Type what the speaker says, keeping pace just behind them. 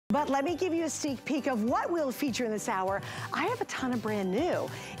But let me give you a sneak peek of what we'll feature in this hour. I have a ton of brand new,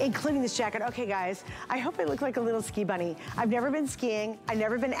 including this jacket. Okay, guys, I hope I look like a little ski bunny. I've never been skiing. I've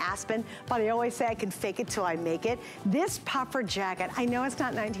never been Aspen, but I always say I can fake it till I make it. This puffer jacket, I know it's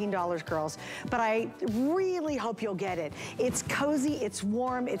not $19, girls, but I really hope you'll get it. It's cozy, it's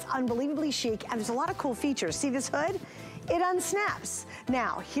warm, it's unbelievably chic, and there's a lot of cool features. See this hood? It unsnaps.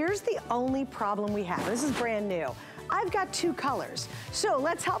 Now, here's the only problem we have. This is brand new. I've got two colors. So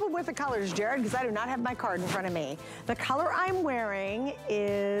let's help him with the colors, Jared, because I do not have my card in front of me. The color I'm wearing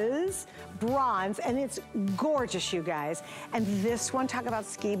is bronze, and it's gorgeous, you guys. And this one, talk about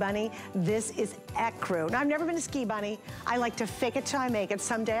ski bunny, this is ecru. Now, I've never been a ski bunny. I like to fake it till I make it.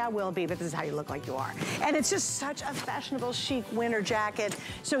 Someday I will be, but this is how you look like you are. And it's just such a fashionable, chic winter jacket.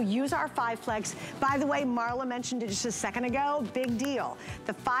 So use our 5 flex. By the way, Marla mentioned it just a second ago, big deal.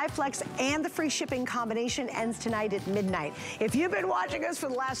 The 5 flex and the free shipping combination ends tonight at midnight. If you've been watching us for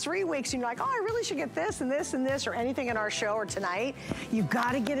the last 3 weeks and you're like, oh, I really should get this and this and this or anything in our show or tonight, you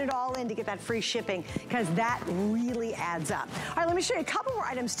gotta get it all in to get that free shipping, because that really adds up. All right, let me show you a couple more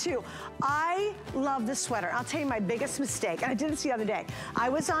items too. I love this sweater. I'll tell you my biggest mistake, and I did this the other day. I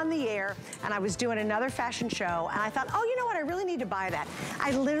was on the air and I was doing another fashion show and I thought, oh, you know what, I really need to buy that.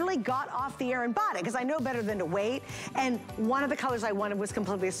 I literally got off the air and bought it because I know better than to wait, and one of the colors I wanted was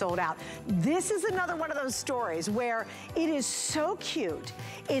completely sold out. This is another one of those stories where it is so cute,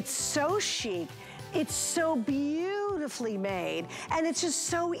 it's so chic, it's so beautifully made, and it's just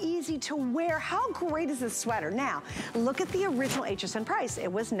so easy to wear. How great is this sweater? Now, look at the original HSN price. It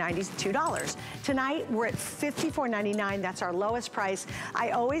was $92. Tonight, we're at $54.99. That's our lowest price. I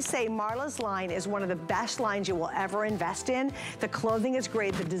always say Marla's line is one of the best lines you will ever invest in. The clothing is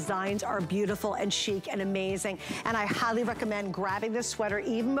great. The designs are beautiful and chic and amazing, and I highly recommend grabbing this sweater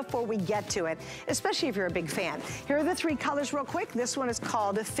even before we get to it, especially if you're a big fan. Here are the 3 colors real quick. This one is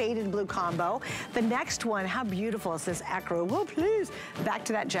called the Faded Blue Combo. The next one, how beautiful is this ecru? Well, please, back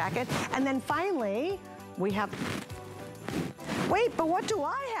to that jacket. And then finally, we have, wait, but what do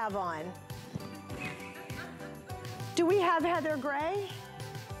I have on? Do we have heather gray?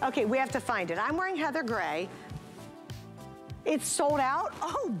 Okay, we have to find it. I'm wearing heather gray. It's sold out?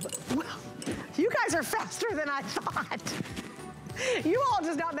 Oh, well, you guys are faster than I thought. You all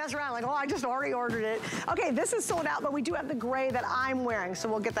just not mess around like, oh, I just already ordered it. Okay, this is sold out, but we do have the gray that I'm wearing, so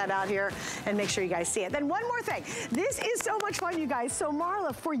we'll get that out here and make sure you guys see it. Then one more thing. This is so much fun, you guys. So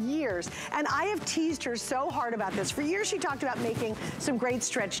Marla, for years, and I have teased her so hard about this. For years, she talked about making some great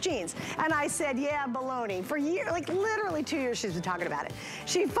stretch jeans. And I said, yeah, baloney. For years, like literally 2 years, she's been talking about it.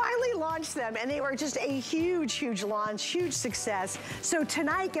 She finally launched them, and they were just a huge, huge launch, huge success. So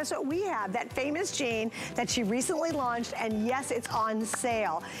tonight, guess what we have? That famous jean that she recently launched, and yes, it's on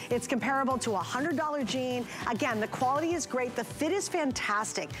sale. It's comparable to a $100 jean. Again, the quality is great. The fit is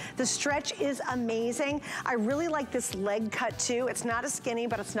fantastic. The stretch is amazing. I really like this leg cut too. It's not a skinny,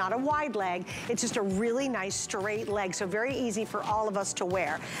 but it's not a wide leg. It's just a really nice straight leg, so very easy for all of us to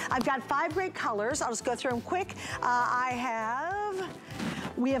wear. I've got 5 great colors. I'll just go through them quick.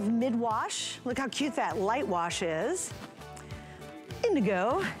 We have mid-wash. Look how cute that light wash is.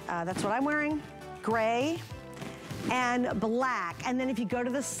 Indigo, that's what I'm wearing. Gray, and black. And then if you go to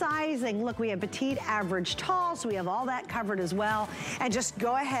the sizing, look, we have petite, average, tall, so we have all that covered as well. And just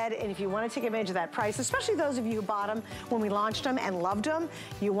go ahead, and if you want to take advantage of that price, especially those of you who bought them when we launched them and loved them,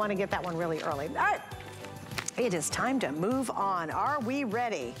 you want to get that one really early. All right, it is time to move on. Are we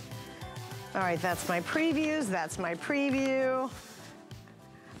ready? All right, that's my previews, that's my preview.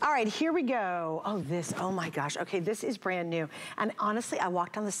 All right, here we go. Oh my gosh. Okay, this is brand new. And honestly, I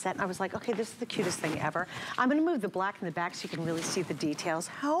walked on the set and I was like, okay, this is the cutest thing ever. I'm gonna move the black in the back so you can really see the details.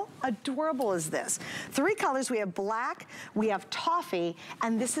 How adorable is this? 3 colors, we have black, we have toffee,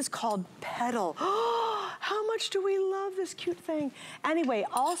 and this is called Petal. How much do we love this cute thing? Anyway,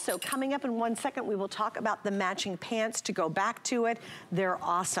 also coming up in 1 second, we will talk about the matching pants to go back to it. They're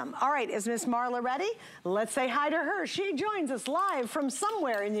awesome. All right, is Miss Marla ready? Let's say hi to her. She joins us live from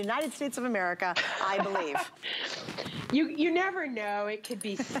somewhere in the United States of America, I believe. You never know. It could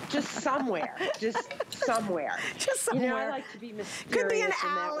be just somewhere. Just somewhere. Just somewhere. You know, I like to be mysterious. Could be an in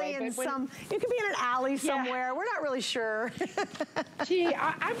alley in some, it could be in an alley somewhere. We're not really sure. Gee,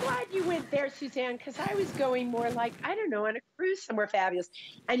 I'm glad you went there, Suzanne, because I was going more like, I don't know, on a cruise somewhere fabulous.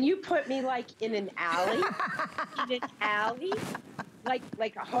 And you put me like in an alley. In an alley?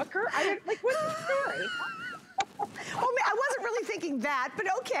 Like a hooker? Like, what's the story? Well, I wasn't really thinking that, but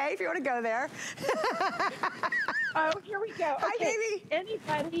okay, if you want to go there. Oh, here we go. Okay.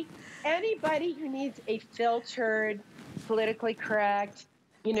 Hi, baby. Anybody who needs a filtered, politically correct,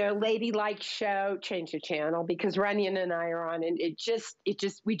 you know, ladylike show, change the channel, because Runyon and I are on, and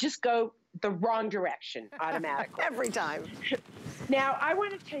we just go the wrong direction automatically. Every time. Now, I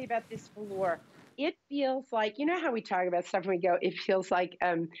want to tell you about this velour. It feels like, you know how we talk about stuff and we go, it feels like,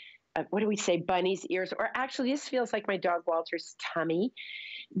 what do we say, bunny's ears? Or actually, this feels like my dog Walter's tummy.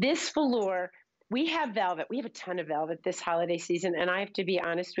 This velour, we have velvet. We have a ton of velvet this holiday season. And I have to be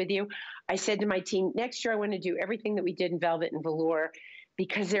honest with you. I said to my team, next year I want to do everything that we did in velvet and velour,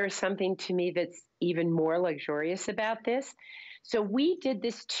 because there is something to me that's even more luxurious about this. So we did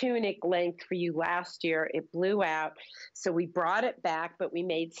this tunic length for you last year. It blew out. So we brought it back, but we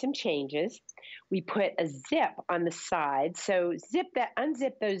made some changes. We put a zip on the side. So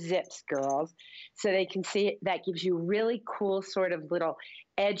unzip those zips, girls, so they can see it. That gives you really cool sort of little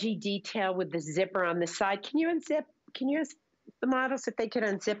edgy detail with the zipper on the side. Can you ask the models if they could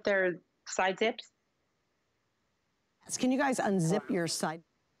unzip their side zips? Can you guys unzip your side?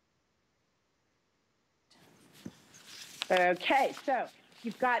 Okay, so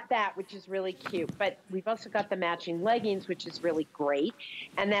you've got that, which is really cute, but we've also got the matching leggings, which is really great.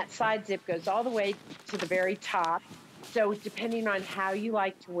 And that side zip goes all the way to the very top. So depending on how you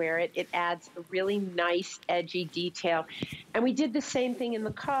like to wear it, it adds a really nice, edgy detail. And we did the same thing in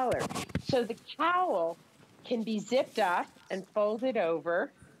the collar. So the cowl can be zipped up and folded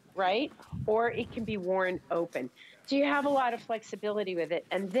over, right? Or it can be worn open. So you have a lot of flexibility with it.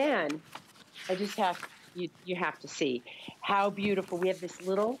 And then I just have, you have to see how beautiful. We have this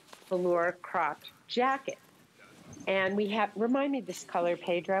little velour cropped jacket. And we have, remind me of this color,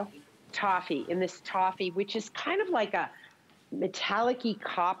 Pedro? Toffee, in this toffee, which is kind of like a metallic-y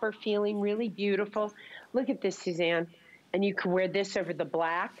copper feeling, really beautiful. Look at this, Suzanne. And you can wear this over the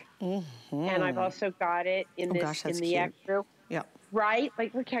black. Mm-hmm. And I've also got it in this, in the extra. Yep. Right?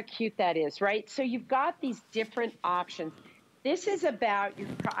 Like, look how cute that is, right? So you've got these different options. This is about,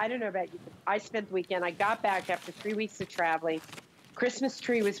 I don't know about you, but I spent the weekend, I got back after 3 weeks of traveling. Christmas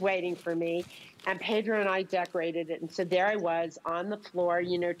tree was waiting for me, and Pedro and I decorated it. And so there I was on the floor,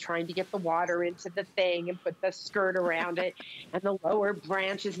 you know, trying to get the water into the thing and put the skirt around it and the lower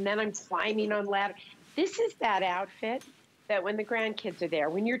branches. And then I'm climbing on ladder. This is that outfit that when the grandkids are there,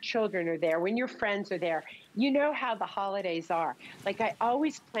 when your children are there, when your friends are there, you know how the holidays are. Like, I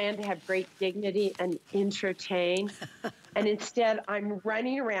always plan to have great dignity and entertain. And instead, I'm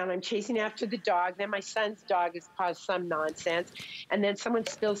running around. I'm chasing after the dog. Then my son's dog has caused some nonsense. And then someone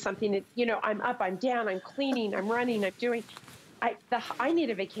spills something. That, you know, I'm up, I'm down, I'm cleaning, I'm running, I'm doing. I need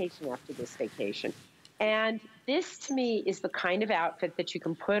a vacation after this vacation. And this, to me, is the kind of outfit that you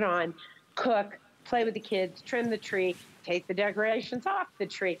can put on, cook, play with the kids, trim the tree, take the decorations off the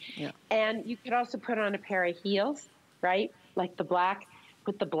tree. Yeah. And you could also put on a pair of heels, right? Like the black,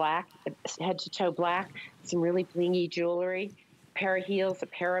 put the black, head to toe black, some really blingy jewelry, a pair of heels, a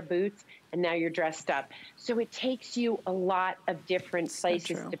pair of boots, and now you're dressed up. So it takes you a lot of different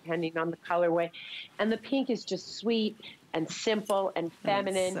places depending on the colorway. And the pink is just sweet and simple and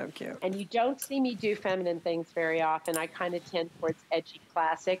feminine. So cute. And you don't see me do feminine things very often. I kind of tend towards edgy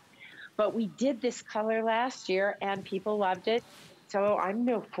classic. But we did this color last year, and people loved it. So I'm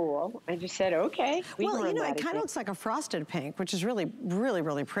no fool. I just said, okay. Well, you know, it kind of looks like a frosted pink, which is really, really,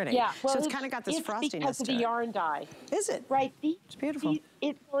 really pretty. Yeah. Well, so it's kind of got this frostiness to it. Because of the yarn dye. Is it? Right. It's beautiful.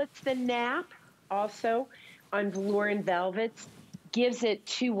 Well, it's the nap also on velour and velvets. Gives it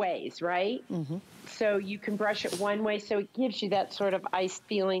two ways, right? Mm-hmm. So you can brush it one way, so it gives you that sort of iced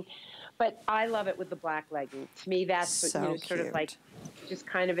feeling. But I love it with the black legging. To me, that's so what, you know, sort of like just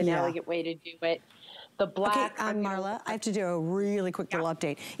kind of an elegant way to do it. The black. Okay, Marla, I have to do a really quick little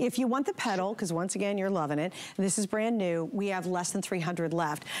update. If you want the petal, because once again, you're loving it, this is brand new, we have less than 300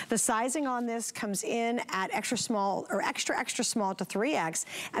 left. The sizing on this comes in at extra small, or extra, extra small to 3X,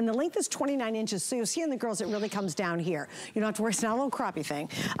 and the length is 29 inches, so you'll see in the girls, it really comes down here. You don't have to worry, it's not a little croppy thing.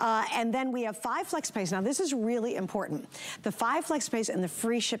 And then we have 5 flex pays. Now, this is really important. The 5 flex pays and the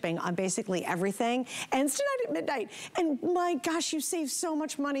free shipping on basically everything ends tonight at midnight. And my gosh, you save so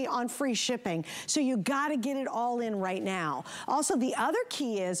much money on free shipping. So you gotta get it all in right now. Also, the other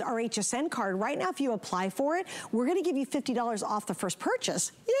key is our HSN card. Right now, if you apply for it, we're gonna give you $50 off the first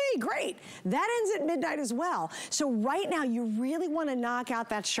purchase. Yay, great. That ends at midnight as well. So right now, you really wanna knock out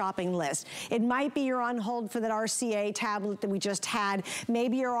that shopping list. It might be you're on hold for that RCA tablet that we just had.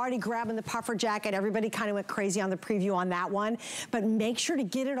 Maybe you're already grabbing the puffer jacket. Everybody kind of went crazy on the preview on that one. But make sure to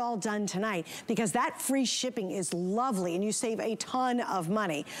get it all done tonight, because that free shipping is lovely and you save a ton of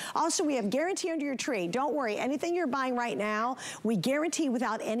money. Also, we have guarantee under your tree. Don't worry, anything you're buying right now, we guarantee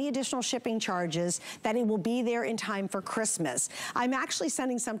without any additional shipping charges that it will be there in time for Christmas. I'm actually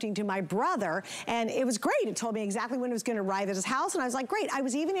sending some gifting to my brother, and it was great. It told me exactly when it was gonna arrive at his house, and I was like, great. I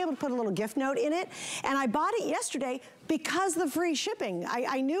was even able to put a little gift note in it, and I bought it yesterday because the free shipping.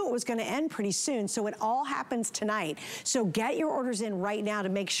 I knew it was gonna end pretty soon, so it all happens tonight. So get your orders in right now to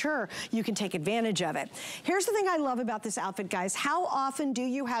make sure you can take advantage of it. Here's the thing I love about this outfit, guys. How often do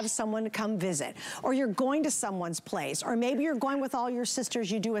you have someone come visit? Or you're going to someone's place, or maybe you're going with all your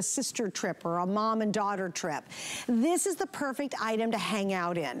sisters, you do a sister trip or a mom and daughter trip. This is the perfect item to hang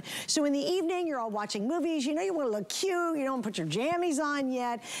out in. So in the evening, you're all watching movies, you know you wanna look cute, you don't put your jammies on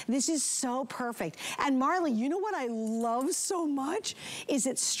yet. This is so perfect. And Marla, you know what I love so much is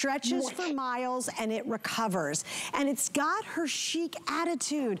it stretches for miles and it recovers. And it's got her chic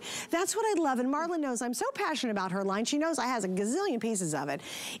attitude. That's what I love. And Marla knows I'm so passionate about her line. She knows I has a gazillion pieces of it.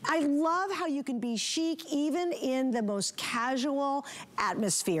 I love how you can be chic even in the most casual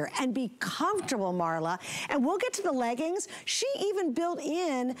atmosphere and be comfortable, Marla. And we'll get to the leggings. She even built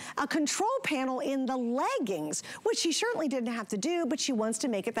in a control panel in the leggings, which she certainly didn't have to do, but she wants to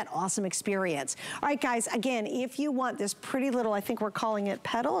make it that awesome experience. All right, guys, again, if you want this pretty little, I think we're calling it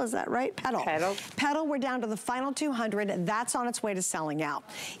petal, is that right? Petal. Petal. Petal, we're down to the final 200. That's on its way to selling out.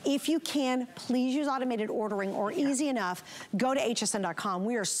 If you can, please use automated ordering or easy enough, go to hsn.com.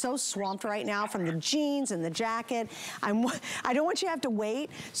 We are so swamped right now from the jeans and the jacket. I don't want you to have to wait,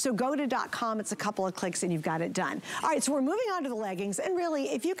 so go to .com. It's a couple of clicks and you've got it done. All right, so we're moving on to the leggings, and really,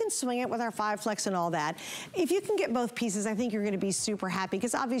 if you can swing it with our 5 flex and all that, if you can get both pieces, I think you're gonna be super happy,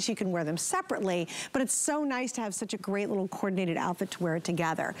 because obviously you can wear them separately, but it's so nice to have such a great little coordinated outfit to wear it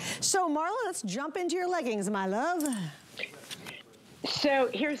together. So Marla, let's jump into your leggings, my love. So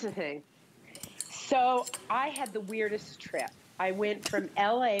here's the thing. So I had the weirdest trip. I went from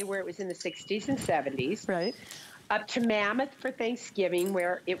LA, where it was in the 60s and 70s, right, up to Mammoth for Thanksgiving,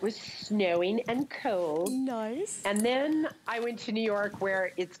 where it was snowing and cold. Nice. And then I went to New York,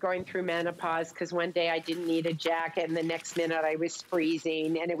 where it's going through menopause, because one day I didn't need a jacket, and the next minute I was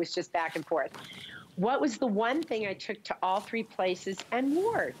freezing, and it was just back and forth. What was the one thing I took to all 3 places and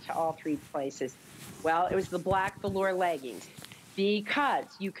wore to all 3 places? Well, it was the black velour leggings, because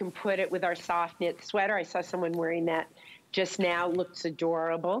you can put it with our soft knit sweater. I saw someone wearing that just now, looks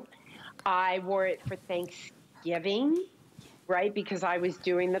adorable. I wore it for Thanksgiving, right? Because I was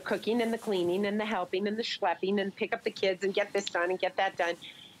doing the cooking and the cleaning and the helping and the schlepping and pick up the kids and get this done and get that done.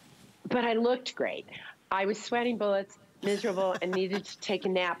 But I looked great. I was sweating bullets, miserable, and needed to take a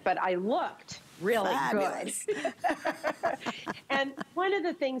nap, but I looked really Fabulous. Good. And one of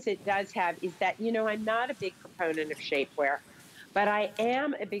the things it does have is that, you know, I'm not a big proponent of shapewear, but I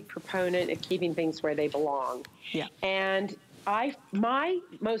am a big proponent of keeping things where they belong. Yeah. And my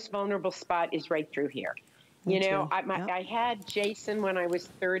most vulnerable spot is right through here. You know, I had Jason when I was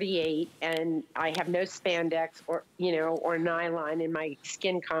 38, and I have no spandex or, you know, or nylon in my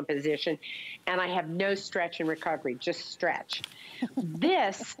skin composition, and I have no stretch and recovery, just stretch.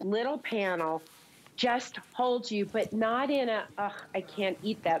 This little panel just holds you, but not in a, I can't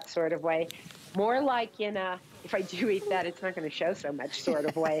eat that sort of way. More like in a, if I do eat that, it's not going to show so much sort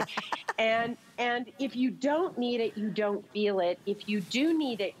of way. And if you don't need it, you don't feel it. If you do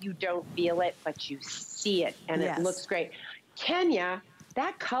need it, you don't feel it, but you see it, and it looks great. Kenya,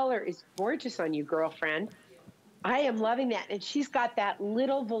 that color is gorgeous on you, girlfriend. I am loving that. And she's got that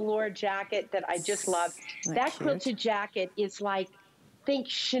little velour jacket that I just love. That quilted jacket is like, think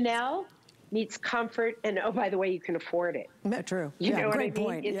Chanel meets comfort, and oh, by the way, you can afford it. True. You know what I mean?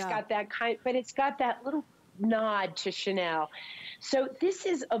 Point. It's got that kind, but it's got that little nod to Chanel. So this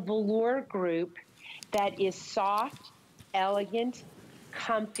is a velour group that is soft, elegant,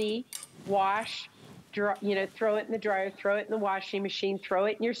 comfy, wash, dry, you know, throw it in the dryer, throw it in the washing machine, throw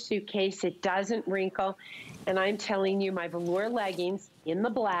it in your suitcase. It doesn't wrinkle. And I'm telling you, my velour leggings in the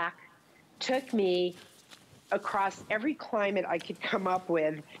black took me across every climate I could come up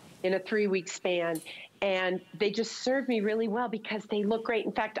with in a 3-week span. And they just serve me really well because they look great.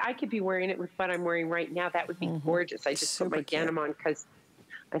 In fact, I could be wearing it with what I'm wearing right now. That would be gorgeous. I just put my denim on because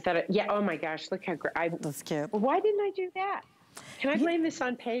I thought, oh my gosh, look how great. That's cute. Well, why didn't I do that? Can I blame this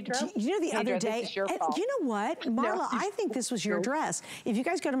on Pedro? You know, the Pedro, other day, you know what, Marla, No. I think this was your dress. If you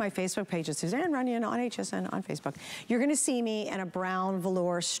guys go to my Facebook page, it's Suzanne Runyon on HSN on Facebook, you're gonna see me in a brown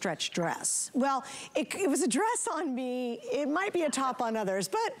velour stretch dress. Well, it was a dress on me. It might be a top on others,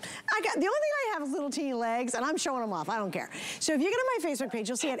 but the only thing I have is little teeny legs, and I'm showing them off. I don't care. So if you go to my Facebook page,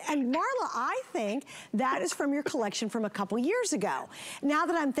 you'll see it. And Marla, I think that is from your collection from a couple years ago. Now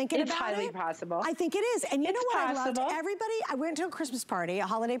that I'm thinking about it, it's highly possible. I think it is. And you know what I loved? Everybody, went to a Christmas party, a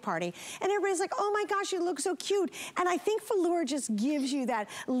holiday party, and everybody's like, oh my gosh, you look so cute. And I think velour just gives you that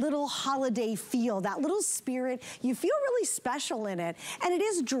little holiday feel, that little spirit. You feel really special in it, and it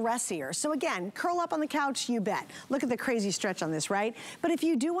is dressier. So again, curl up on the couch, you bet. Look at the crazy stretch on this, right? But if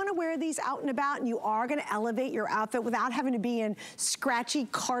you do want to wear these out and about, and you are going to elevate your outfit without having to be in scratchy,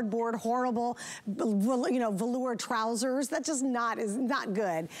 cardboard, horrible, you know, velour trousers, that just is not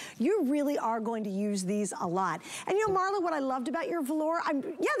good. You really are going to use these a lot. And you know, Marla, what I loved about your velour,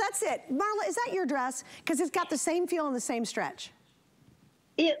 yeah, that's it. Marla, is that your dress? Because it's got the same feel and the same stretch.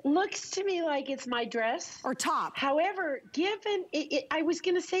 It looks to me like it's my dress. Or top. However, given, I was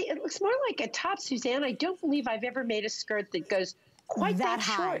going to say, it looks more like a top, Suzanne. I don't believe I've ever made a skirt that goes quite that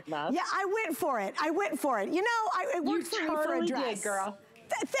high. Short, love. Yeah, I went for it. I went for it. You know, it worked for me for a dress. You did, girl.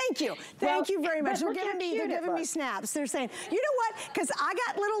 Thank you. Thank you very much. They're giving me snaps. They're saying, you know what? Because I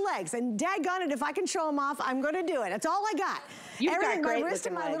got little legs, and daggone it, if I can show them off, I'm going to do it. That's all I got. Everything, my wrist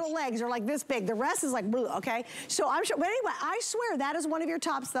and my little legs are like this big. The rest is like blue, okay? So I'm sure, but anyway, I swear that is one of your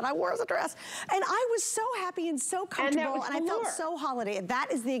tops that I wore as a dress. And I was so happy and so comfortable, and I felt so holiday. That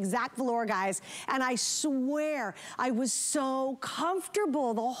is the exact velour, guys. And I swear, I was so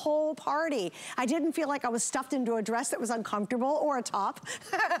comfortable the whole party. I didn't feel like I was stuffed into a dress that was uncomfortable or a top.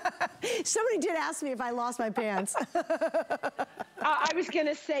 Somebody did ask me if I lost my pants. I was going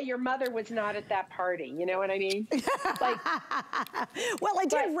to say your mother was not at that party. You know what I mean? Like, well, I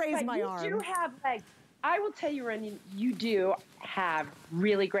did raise my arm. You do have legs. I will tell you, Runyon, you do have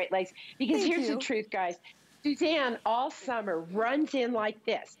really great legs. Because here's the truth, guys. Suzanne all summer runs in like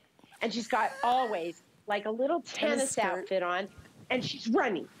this. And she's got always like a little tennis outfit on. And she's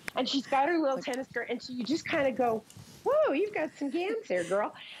running. And she's got her little tennis skirt. And so you just kind of go, whoa, you've got some gams there,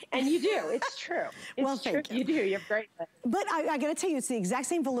 girl. And you do. It's true. It's true. You do. You have great legs. But I got to tell you, it's the exact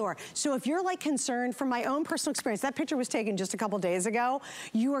same velour. So if you're like concerned, from my own personal experience, that picture was taken just a couple days ago,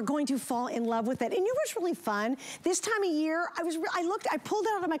 you are going to fall in love with it. And it was really fun. This time of year, I pulled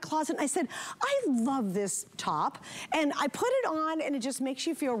it out of my closet and I said, I love this top. And I put it on and it just makes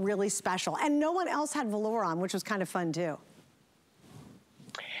you feel really special. And no one else had velour on, which was kind of fun too.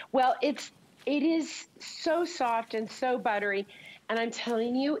 Well, it is so soft and so buttery. And I'm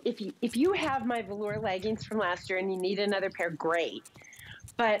telling you, if you have my velour leggings from last year and you need another pair, great.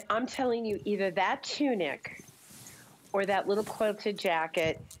 But I'm telling you, either that tunic or that little quilted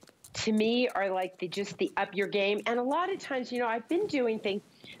jacket, to me, are like the up your game. And a lot of times, you know, I've been doing things.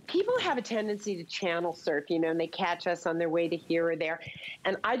 People have a tendency to channel surf, you know, and they catch us on their way to here or there.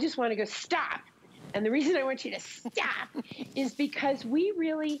 And I just want to go, stop. And the reason I want you to stop is because we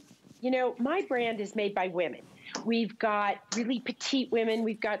really, you know, my brand is made by women. We've got really petite women.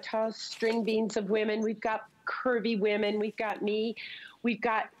 We've got tall string beans of women. We've got curvy women. We've got me. We've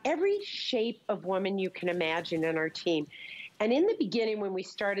got every shape of woman you can imagine in our team. And in the beginning, when we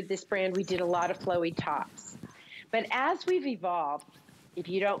started this brand, we did a lot of flowy tops. But as we've evolved, if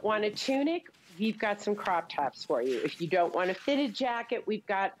you don't want a tunic, we've got some crop tops for you. If you don't want a fitted jacket, we've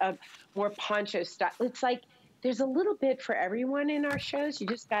got a more poncho style. It's like there's a little bit for everyone in our shows. You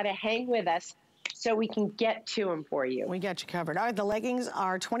just got to hang with us so we can get to them for you. We got you covered. All right, the leggings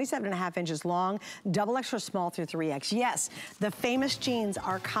are 27.5 inches long, double extra small through 3X. Yes, the famous jeans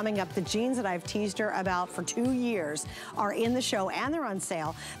are coming up. The jeans that I've teased her about for 2 years are in the show, and they're on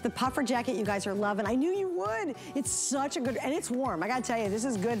sale. The puffer jacket you guys are loving. I knew you would. It's such a good, and it's warm. I gotta tell you, this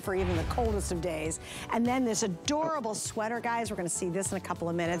is good for even the coldest of days. And then this adorable sweater, guys. We're gonna see this in a couple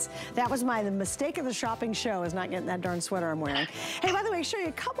of minutes. That was the mistake of the shopping show, is not getting that darn sweater I'm wearing. Hey, by the way, show you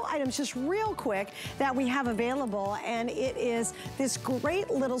a couple items just real quick that we have available, and it is this great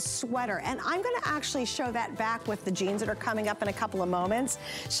little sweater. And I'm gonna actually show that back with the jeans that are coming up in a couple of moments.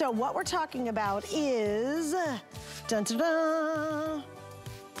 So what we're talking about is, dun, dun, dun.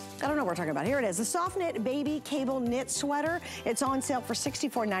 I don't know what we're talking about. Here it is, the soft knit baby cable knit sweater. It's on sale for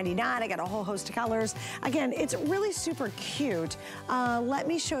 $64.99. I got a whole host of colors. Again, it's really super cute. Let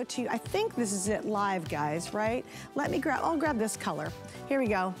me show it to you. I think this is it live, guys, right? I'll grab this color. Here we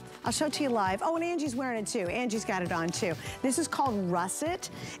go. I'll show it to you live. Oh, and Angie's wearing it too. Angie's got it on too. This is called Russet,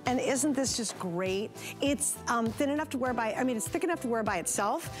 and isn't this just great? It's thin enough to wear by, it's thick enough to wear by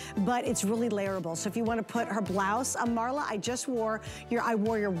itself, but it's really layerable. So if you want to put her blouse, Marla, I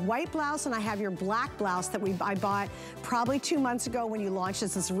wore your white blouse, and I have your black blouse that I bought probably 2 months ago when you launched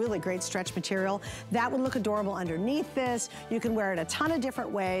this. It's really great stretch material. That would look adorable underneath this. You can wear it a ton of different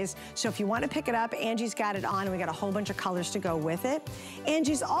ways. So if you want to pick it up, Angie's got it on, and we got a whole bunch of colors to go with it.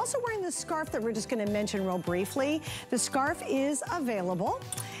 Angie's also wearing the scarf that we're just going to mention real briefly. The scarf is available,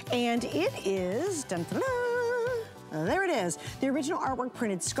 and it is, dun, dun, dun, There it is. The original artwork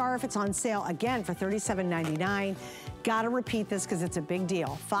printed scarf. It's on sale again for $37.99. Gotta repeat this because it's a big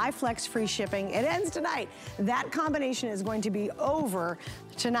deal. 5 flex free shipping. It ends tonight. That combination is going to be over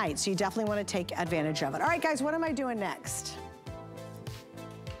tonight, so you definitely want to take advantage of it. All right, guys, what am I doing next?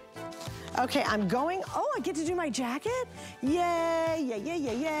 Okay, I'm going, oh, I get to do my jacket? Yay, yay, yay,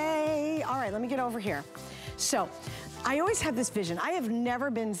 yay, yay. All right, let me get over here. So, I always have this vision. I have never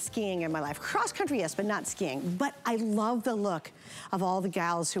been skiing in my life. Cross country, yes, but not skiing. But I love the look of all the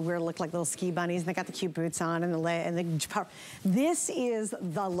gals who look like little ski bunnies, and they got the cute boots on and the this is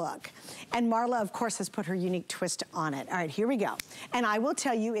the look. And Marla, of course, has put her unique twist on it. All right, here we go. And I will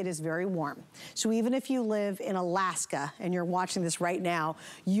tell you, it is very warm. So even if you live in Alaska and you're watching this right now,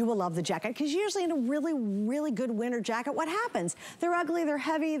 you will love the jacket. Because usually in a really, really good winter jacket, what happens? They're ugly, they're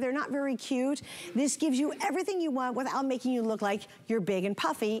heavy, they're not very cute. This gives you everything you want without making you look like you're big and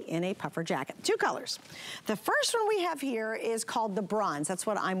puffy in a puffer jacket. 2 colors. The first one we have here is called the bronze. That's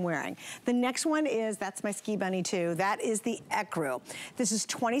what I'm wearing. The next one is, that's my ski bunny too, that is the ecru. This is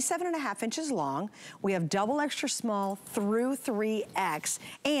 27.5 inches long. We have double extra small through 3X,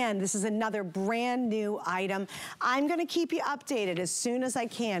 and this is another brand new item. I'm gonna keep you updated as soon as I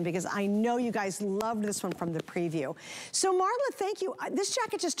can because I know you guys loved this one from the preview. So Marla, thank you. This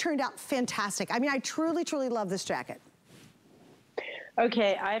jacket just turned out fantastic. I mean, I truly, truly love this jacket.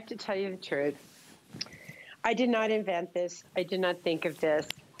 Okay, I have to tell you the truth. I did not invent this. I did not think of this.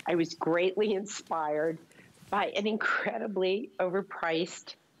 I was greatly inspired by an incredibly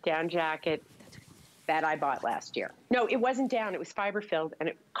overpriced down jacket that I bought last year. No, it wasn't down. It was fiber-filled, and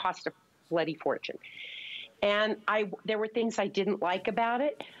it cost a bloody fortune. And there were things I didn't like about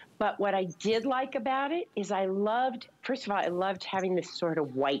it, but what I did like about it is first of all, I loved having this sort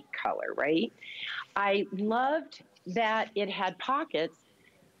of white color, right? I loved that it had pockets,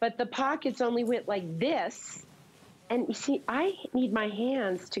 but the pockets only went like this. And you see, I need my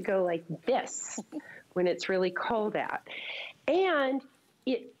hands to go like this when it's really cold out. And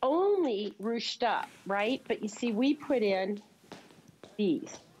it only ruched up, right? But you see, we put in these.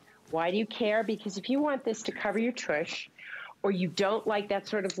 Why do you care? Because if you want this to cover your tush, or you don't like that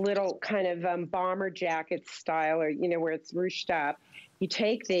sort of little kind of bomber jacket style, or, you know, where it's ruched up, you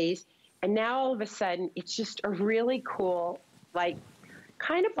take these, and now all of a sudden, it's just a really cool, like,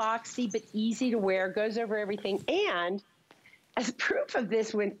 kind of boxy, but easy to wear, goes over everything. And as proof of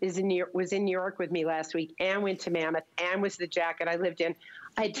this, was in New York with me last week and went to Mammoth and was the jacket I lived in.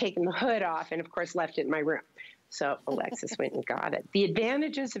 I had taken the hood off and, of course, left it in my room. So Alexis went and got it. The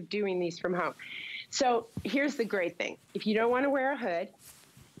advantages of doing these from home. So here's the great thing. If you don't want to wear a hood,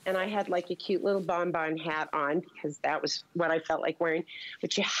 and I had like a cute little bonbon hat on because that was what I felt like wearing,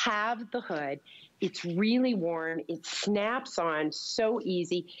 but you have the hood. It's really warm. It snaps on so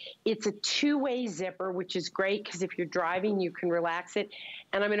easy. It's a 2-way zipper, which is great because if you're driving, you can relax it.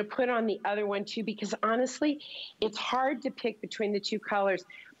 And I'm going to put on the other one too because honestly, it's hard to pick between the 2 colors.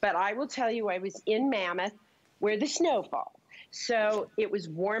 But I will tell you, I was in Mammoth where the snow falls. So it was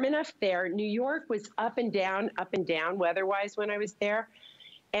warm enough there. New York was up and down weather-wise when I was there.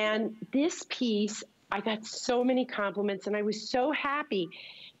 And this piece, I got so many compliments, and I was so happy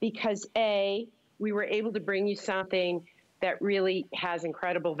because, A, we were able to bring you something that really has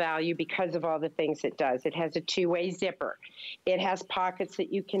incredible value because of all the things it does. It has a 2-way zipper. It has pockets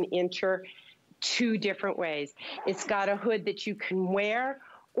that you can enter 2 different ways. It's got a hood that you can wear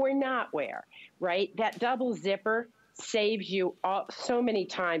or not wear, right? That double zipper saves you so many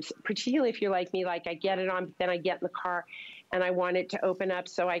times, particularly if you're like me, like I get it on, but then I get in the car and I want it to open up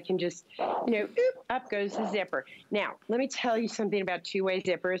so I can just, you know, up goes the zipper. Now, let me tell you something about 2-way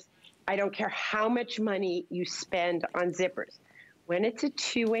zippers. I don't care how much money you spend on zippers. When it's a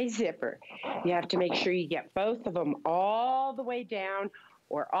 2-way zipper, you have to make sure you get both of them all the way down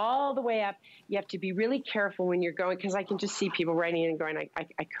or all the way up. You have to be really careful when you're going, because I can just see people writing in and going,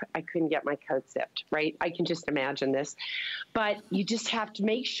 I couldn't get my coat zipped, right? I can just imagine this. But you just have to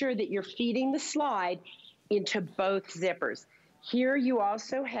make sure that you're feeding the slide into both zippers. Here you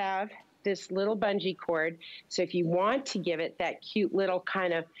also have this little bungee cord. So if you want to give it that cute little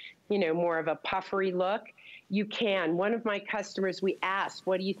kind of, you know, more of a puffery look, you can. One of my customers, we asked,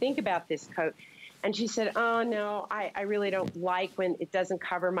 what do you think about this coat? And she said, oh, no, I really don't like when it doesn't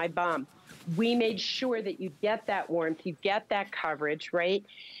cover my bum. We made sure that you get that warmth, you get that coverage, right?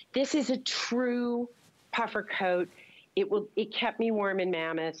 This is a true puffer coat. It kept me warm in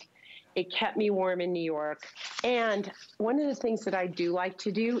Mammoth. It kept me warm in New York. And one of the things that I do like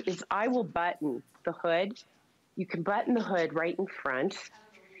to do is I will button the hood. You can button the hood right in front.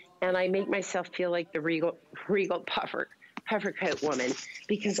 And I make myself feel like the regal puffer coat woman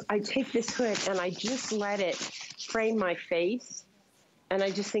because I take this hood and I just let it frame my face. And I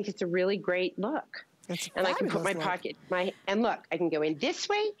just think it's a really great look. And I can put my pocket, and look, I can go in this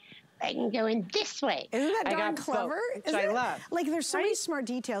way. I can go in this way. Isn't that darn clever? Both, which I love. Like there's so many smart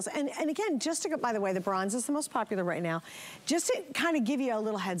details. And again, just to go, by the way, the bronze is the most popular right now. Just to kind of give you a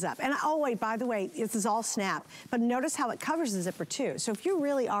little heads up. And oh wait, by the way, this is all snap. But notice how it covers the zipper too. So if you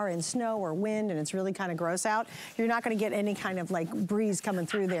really are in snow or wind and it's really kind of gross out, you're not going to get any kind of like breeze coming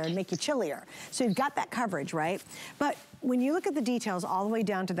through there and make you chillier. So you've got that coverage, right? But when you look at the details all the way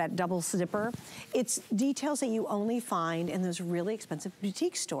down to that double zipper, it's details that you only find in those really expensive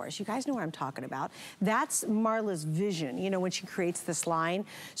boutique stores. You guys know what I'm talking about. That's Marla's vision, you know, when she creates this line.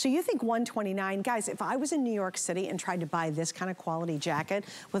 So you think $129, guys, if I was in New York City and tried to buy this kind of quality jacket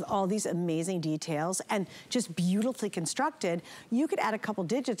with all these amazing details and just beautifully constructed, you could add a couple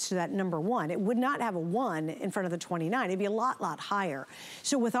digits to that number one. It would not have a 1 in front of the 29. It'd be a lot higher.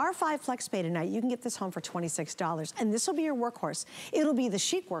 So with our 5 flex pay tonight, you can get this home for $26. And this will be your workhorse. It'll be the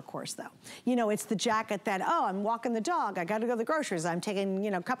chic workhorse though. You know, it's the jacket that, oh, I'm walking the dog, I gotta go to the groceries, I'm taking, you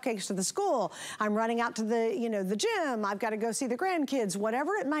know, cupcakes to the school, I'm running out to the, you know, the gym, I've gotta go see the grandkids,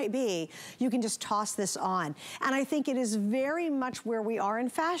 whatever it might be, you can just toss this on. And I think it is very much where we are in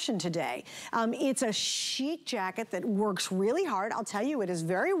fashion today. It's a chic jacket that works really hard. I'll tell you, it is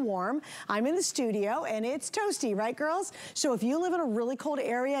very warm. I'm in the studio and it's toasty, right girls? So if you live in a really cold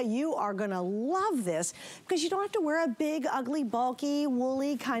area, you are gonna love this because you don't have to wear a big, ugly, bulky,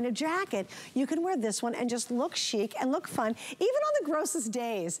 woolly kind of jacket. You can wear this one and just look chic and look fun, even on the grossest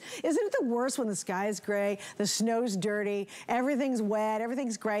days. Isn't it the worst when the sky is gray, the snow's dirty, everything's wet,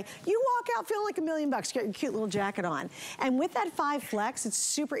 everything's gray? You walk out feeling like $1 million, get your cute little jacket on. And with that 5 flex, it's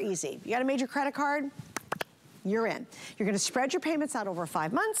super easy. You got a major credit card? You're in. You're gonna spread your payments out over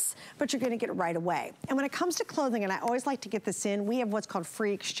 5 months, but you're gonna get it right away. And when it comes to clothing, and I always like to get this in, we have what's called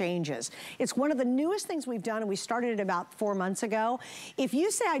free exchanges. It's one of the newest things we've done, and we started it about 4 months ago. If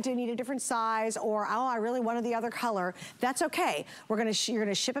you say, I do need a different size, or oh, I really wanted the other color, that's okay. You're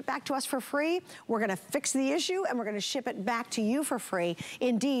gonna ship it back to us for free, we're gonna fix the issue, and we're gonna ship it back to you for free.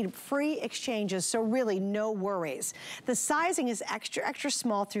 Indeed, free exchanges, so really no worries. The sizing is extra, extra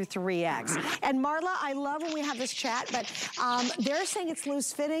small through 3X. And Marla, I love when we have this chat, but they're saying it's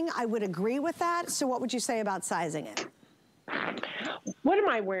loose fitting. I would agree with that. So what would you say about sizing it? What am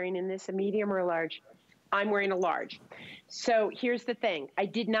I wearing in this, a medium or a large? I'm wearing a large. So here's the thing. I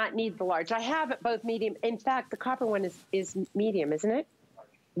did not need the large. I have it both medium. In fact, the copper one is medium, isn't it?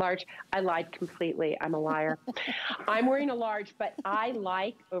 Large. I lied completely. I'm a liar. I'm wearing a large, but I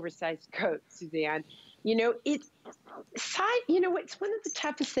like oversized coats, Suzanne. You know, it's one of the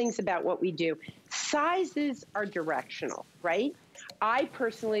toughest things about what we do. Sizes are directional, right? I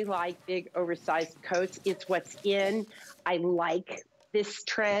personally like big oversized coats. It's what's in. I like this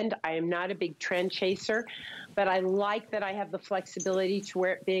trend. I am not a big trend chaser, but I like that I have the flexibility to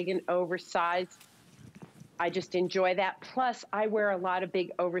wear it big and oversized. I just enjoy that. Plus, I wear a lot of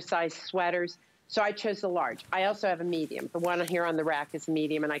big oversized sweaters. So I chose the large. I also have a medium. The one here on the rack is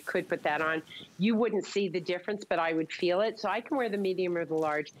medium, and I could put that on. You wouldn't see the difference, but I would feel it. So I can wear the medium or the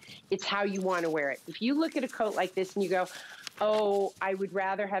large. It's how you want to wear it. If you look at a coat like this and you go, oh, I would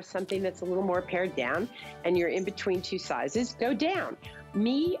rather have something that's a little more pared down, and you're in between 2 sizes, go down.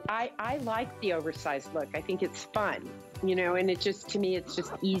 Me, I like the oversized look. I think it's fun, you know, and it just, to me, it's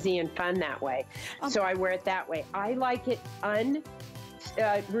just easy and fun that way. So I wear it that way. I like it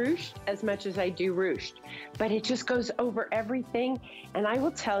ruched as much as I do ruched, but it just goes over everything. And I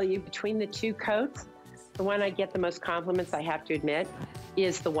will tell you, between the 2 coats, the one I get the most compliments, I have to admit,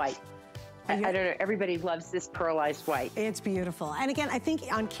 is the white. I don't know, everybody loves this pearlized white. It's beautiful. And again, I think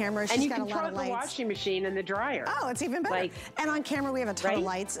on camera, she's got a lot of lights. And you can throw it in the washing machine and the dryer. Oh, it's even better. And on camera, we have a ton of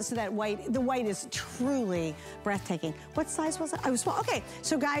lights, so that the white is truly breathtaking. What size was it? I was small. Okay,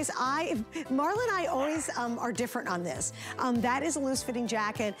 so guys, Marla and I always are different on this. That is a loose-fitting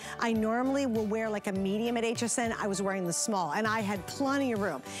jacket. I normally will wear like a medium at HSN. I was wearing the small, and I had plenty of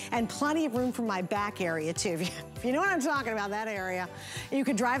room. And plenty of room for my back area, too. If you know what I'm talking about, that area. You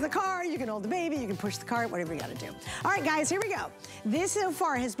can drive the car, you can hold the baby, you can push the cart, whatever you gotta do. All right, guys, here we go. This so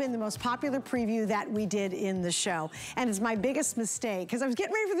far has been the most popular preview that we did in the show. And it's my biggest mistake, because I was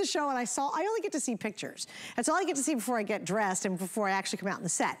getting ready for the show and I only get to see pictures. That's all I get to see before I get dressed and before I actually come out in the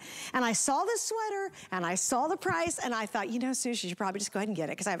set. And I saw this sweater and I saw the price and I thought, you know, Sue, you should probably just go ahead and get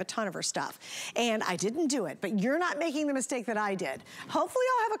it because I have a ton of her stuff. And I didn't do it, but you're not making the mistake that I did. Hopefully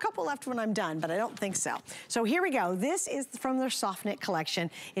I'll have a couple left when I'm done, but I don't think so. So here we go. This is from their soft knit collection.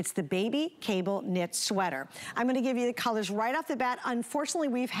 It's the baby cable knit sweater. I'm gonna give you the colors right off the bat. Unfortunately,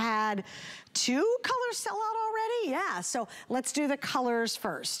 we've had 2 colors sell out already. Yeah, so let's do the colors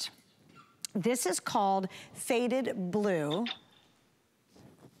first. This is called Faded Blue.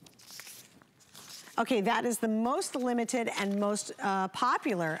 Okay, that is the most limited and most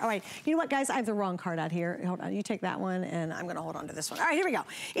popular. All right, you know what, guys? I have the wrong card out here. Hold on, you take that one, and I'm gonna hold on to this one. All right, here we go.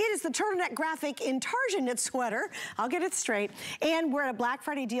 It is the turtleneck graphic in Tarjan knit sweater. I'll get it straight. And we're at a Black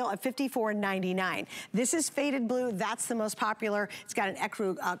Friday deal of $54.99. This is Faded Blue. That's the most popular. It's got an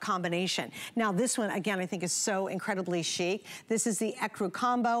ecru combination. Now, this one, again, I think is so incredibly chic. This is the ecru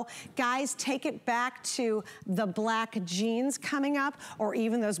combo. Guys, take it back to the black jeans coming up, or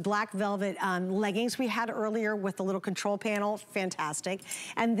even those black velvet leggings we had earlier with the little control panel. Fantastic.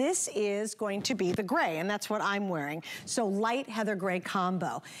 And this is going to be the gray, and that's what I'm wearing. So light heather gray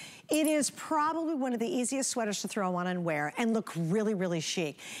combo. It is probably one of the easiest sweaters to throw on and wear and look really, really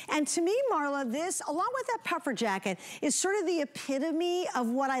chic. And to me, Marla, this, along with that puffer jacket, is sort of the epitome of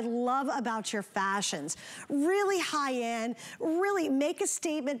what I love about your fashions. Really high end, really make a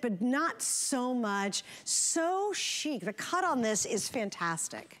statement, but not so much. So chic. The cut on this is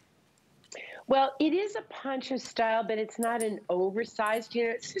fantastic. Well, it is a poncho style, but it's not an oversized, you know,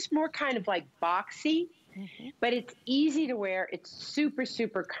 it's just more kind of like boxy, but it's easy to wear. It's super,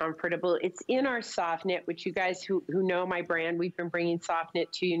 super comfortable. It's in our soft knit, which you guys who know my brand, we've been bringing soft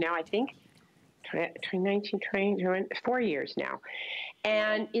knit to you now, I think, 4 years now.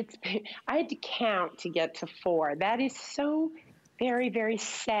 And it's, I had to count to get to 4. That is so very, very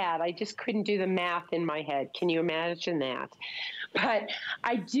sad. I just couldn't do the math in my head. Can you imagine that? But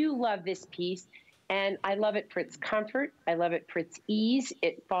I do love this piece, and I love it for its comfort. I love it for its ease.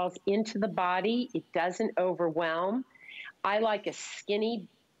 It falls into the body. It doesn't overwhelm. I like a skinny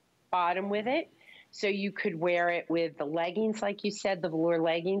bottom with it, so you could wear it with the leggings, like you said. The velour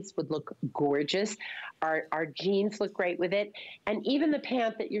leggings would look gorgeous. Our jeans look great with it. And even the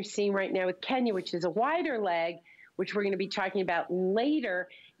pant that you're seeing right now with Kenya, which is a wider leg, which we're going to be talking about later,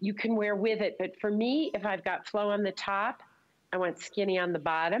 you can wear with it. But for me, if I've got flow on the top, I want skinny on the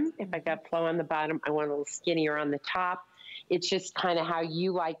bottom. If I've got flow on the bottom, I want a little skinnier on the top. It's just kind of how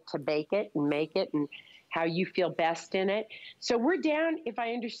you like to bake it and make it and how you feel best in it. So we're down, if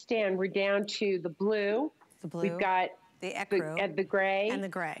I understand, we're down to the blue. The blue. We've got the ecru, the gray, and the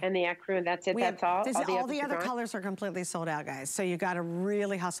gray, and the ecru, and that's it. That's all. All the other colors are completely sold out, guys. So you got to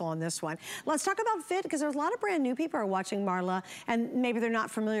really hustle on this one. Let's talk about fit, because there's a lot of brand new people who are watching Marla, and maybe they're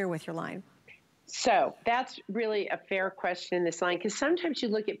not familiar with your line. So that's really a fair question in this line, because sometimes you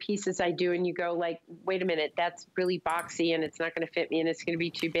look at pieces I do and you go like, wait a minute, that's really boxy and it's not going to fit me and it's going to be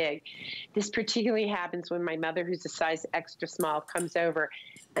too big. This particularly happens when my mother, who's a size extra small, comes over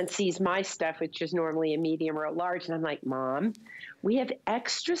and sees my stuff, which is normally a medium or a large. And I'm like, Mom, we have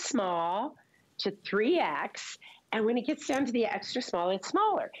extra small to 3X. And when it gets down to the extra small, it's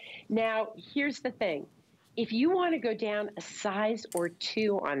smaller. Now, here's the thing. If you want to go down a size or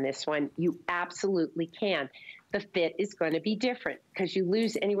 2 on this one, you absolutely can. The fit is going to be different because you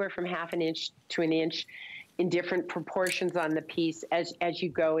lose anywhere from ½ an inch to an inch in different proportions on the piece as you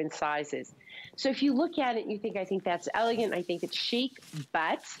go in sizes. So if you look at it and you think, I think that's elegant, I think it's chic,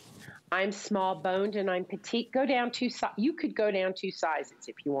 but I'm small boned and I'm petite, go down 2 sizes. You could go down 2 sizes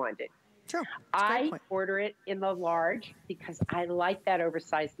if you wanted. True. I order it in the large because I like that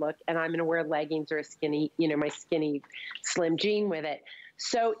oversized look, and I'm going to wear leggings or a skinny, you know, my skinny slim jean with it.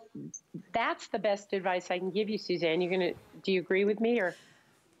 So that's the best advice I can give you, Suzanne. Do you agree with me, or?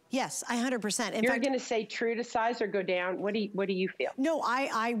 Yes, 100%. You're going to say true to size or go down? What do you feel? No,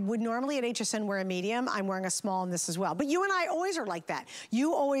 I would normally at HSN wear a medium. I'm wearing a small in this as well. But you and I always are like that.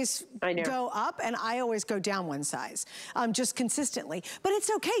 You always go up and I always go down 1 size, just consistently. But it's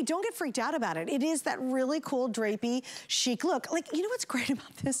okay. Don't get freaked out about it. It is that really cool drapey chic look. Like, you know what's great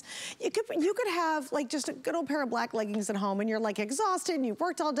about this? You could have like just a good old pair of black leggings at home and you're like exhausted and you've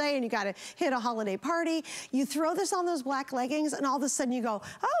worked all day and you got to hit a holiday party. You throw this on those black leggings and all of a sudden you go,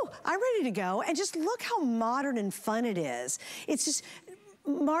 oh, I'm ready to go. And just look how modern and fun it is. It's just,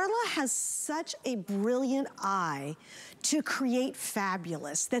 Marla has such a brilliant eye to create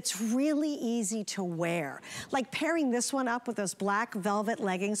fabulous that's really easy to wear. Like pairing this one up with those black velvet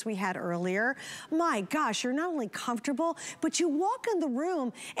leggings we had earlier. My gosh, you're not only comfortable, but you walk in the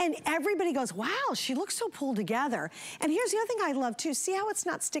room and everybody goes, wow, she looks so pulled together. And here's the other thing I love too. See how it's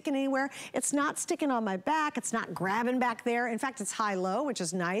not sticking anywhere? It's not sticking on my back. It's not grabbing back there. In fact, it's high-low, which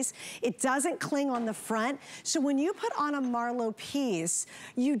is nice. It doesn't cling on the front. So when you put on a Marla piece,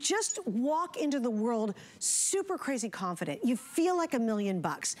 you just walk into the world super crazy confident. confident. You feel like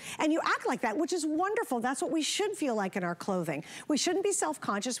 $1,000,000. And you act like that, which is wonderful. That's what we should feel like in our clothing. We shouldn't be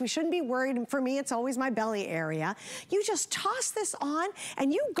self-conscious. We shouldn't be worried. And for me, it's always my belly area. You just toss this on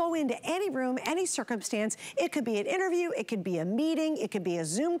and you go into any room, any circumstance. It could be an interview. It could be a meeting. It could be a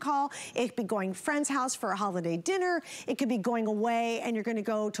Zoom call. It could be going to a friend's house for a holiday dinner. It could be going away and you're going to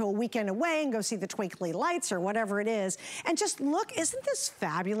go to a weekend away and go see the twinkly lights or whatever it is. And just look, isn't this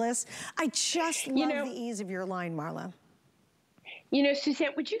fabulous? I just love the ease of your line, Marla. You know, Suzanne,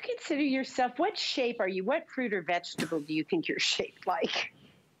 would you consider yourself, what shape are you? What fruit or vegetable do you think you're shaped like?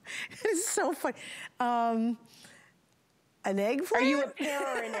 It's so funny. An eggplant? Are you a pear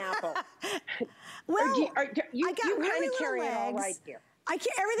or an apple? Well, you I got kind really of carry legs. it all right here.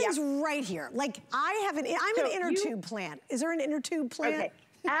 Everything's right here. Like I'm an inner tube plant. Is there an inner tube plant? Okay.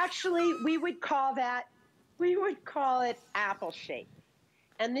 Actually, we would call it apple shape.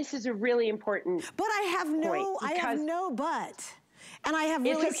 And this is a really important But I have no butt. And I have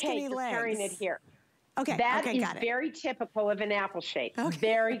really skinny legs. You're carrying it here. Okay, that is very typical of an apple shape. Okay.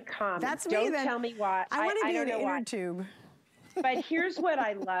 Very common. That's me Don't then. tell me why. I want to be an inner tube. But here's what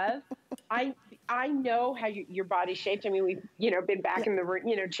I love. I know how your body's shaped. I mean, we've been back in the room,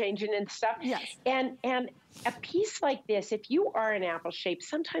 changing and stuff. Yes. And a piece like this, if you are an apple shape,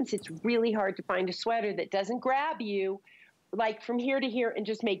 sometimes it's really hard to find a sweater that doesn't grab you like from here to here and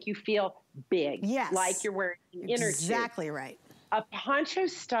just make you feel big. Yes. Like you're wearing an inner tube. Exactly right. A poncho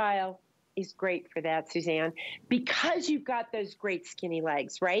style is great for that, Suzanne, because you've got those great skinny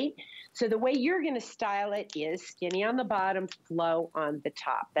legs, right? So the way you're going to style it is skinny on the bottom, flow on the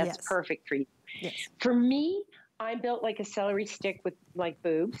top. That's perfect for you. Yes. For me, I'm built like a celery stick with like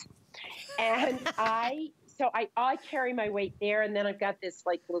boobs. And I carry my weight there, and then I've got this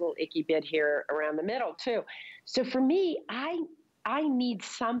like little icky bit here around the middle too. So for me, I need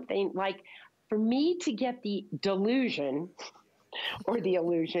something like, for me to get the delusion, or the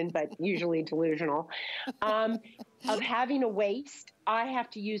illusion, but usually delusional, of having a waist, I have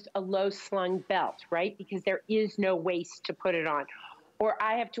to use a low slung belt, right? Because there is no waist to put it on. Or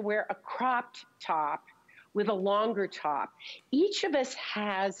I have to wear a cropped top with a longer top. Each of us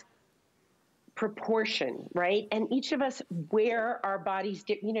has proportion, right? And each of us wear our bodies,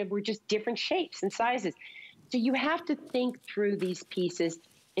 we're just different shapes and sizes. So you have to think through these pieces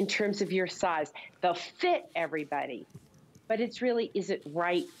in terms of your size. They'll fit everybody, but it's really, is it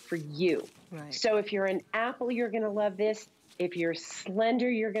right for you? Right. So if you're an apple, you're going to love this. If you're slender,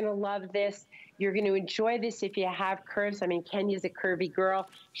 you're going to love this. You're going to enjoy this if you have curves. I mean, Kenya's a curvy girl.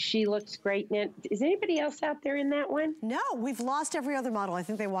 She looks great in it. Is anybody else out there in that one? No, we've lost every other model. I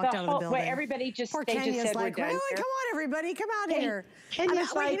think they walked out of the building. Well, everybody just, Poor they Kenya's just said like, we're done really? Come on, everybody. Come out here.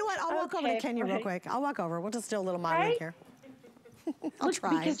 Kenya's wait, you know what? I'll walk over to Kenya real quick. I'll walk over. We'll just do a little modeling here. I'll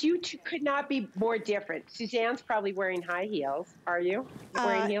try. Because you two could not be more different. Suzanne's probably wearing high heels. Are you?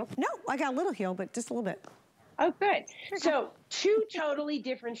 Wearing heels? No, I got a little heel, but just a little bit. Oh, good. So 2 totally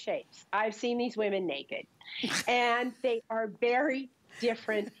different shapes. I've seen these women naked, and they are very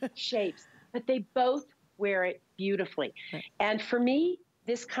different shapes, but they both wear it beautifully. Right. And for me,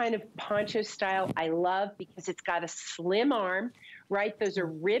 this kind of poncho style I love because it's got a slim arm, right? Those are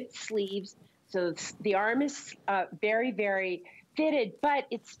ribbed sleeves. So the arm is very, very fitted, but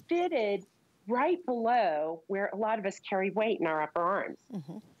it's fitted right below where a lot of us carry weight in our upper arms.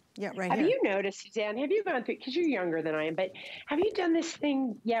 Mm-hmm. Yeah, right Have here. you noticed, Suzanne, have you gone through, because you're younger than I am, but have you done this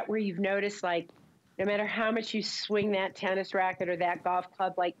thing yet where you've noticed, like, no matter how much you swing that tennis racket or that golf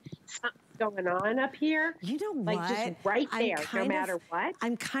club, like, something's going on up here? You know what? Like, just right there, no matter what?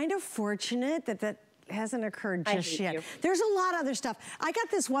 I'm kind of fortunate that hasn't occurred just yet. There's a lot of other stuff. I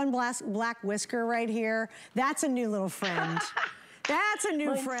got this one black whisker right here. That's a new little friend. That's a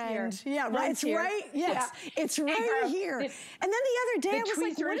new friend. Here. Yeah, right. It's right. Yes, it's right here. And then the other day I was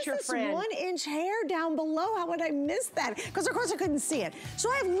like, what is this 1-inch hair down below? How would I miss that? Because of course I couldn't see it.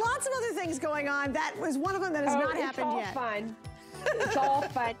 So I have lots of other things going on. That was one of them that has not happened yet. It's all fun. It's all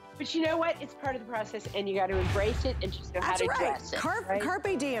fun. But you know what? It's part of the process, and you got to embrace it and just know how to dress it.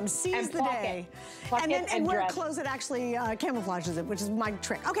 Carpe diem, seize the day. And wear clothes that actually camouflages it, which is my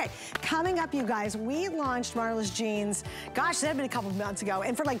trick. Okay, coming up, you guys, we launched Marla's jeans. Gosh, that had been a couple of months ago.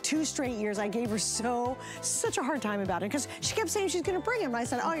 And for like 2 straight years, I gave her such a hard time about it because she kept saying she's going to bring him. And I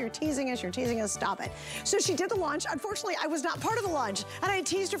said, oh, you're teasing us, stop it. So she did the launch. Unfortunately, I was not part of the launch, and I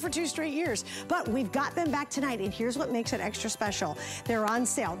teased her for 2 straight years. But we've got them back tonight, and here's what makes it extra special. They're on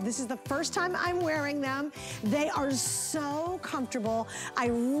sale. This is the first time I'm wearing them. They are so comfortable. I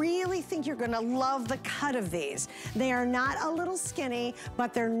really think you're gonna love the cut of these. They are not a little skinny,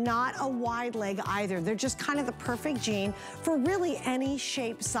 but they're not a wide leg either. They're just kind of the perfect jean for really any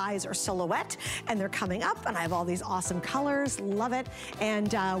shape, size, or silhouette. And they're coming up, and I have all these awesome colors. Love it.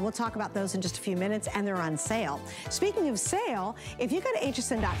 And we'll talk about those in just a few minutes, and they're on sale. Speaking of sale, if you go to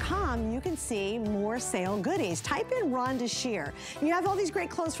hsn.com, you can see more sale goodies. Type in Rhonda Shear. You have all these great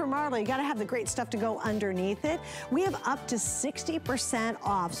clothes from Marla. You gotta have the great stuff to go underneath it. We have up to 60%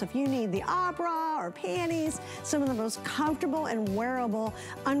 off. So if you need the bra or panties, some of the most comfortable and wearable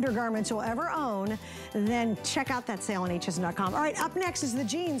undergarments you'll ever own, then check out that sale on hsn.com. All right, up next is the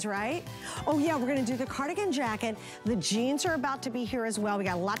jeans, right? Oh yeah, we're gonna do the cardigan jacket. The jeans are about to be here as well. We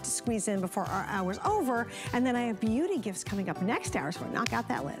got a lot to squeeze in before our hour's over. And then I have beauty gifts coming up next hour, so we'll knock out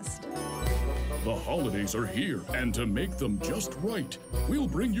that list. The holidays are here, and to make them just right, we'll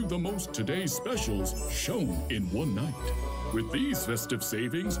bring you the most today's specials shown in one night. With these festive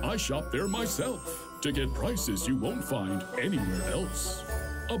savings, I shop there myself to get prices you won't find anywhere else.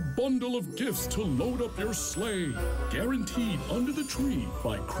 A bundle of gifts to load up your sleigh, guaranteed under the tree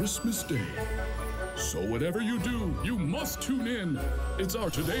by Christmas Day. So whatever you do, you must tune in. It's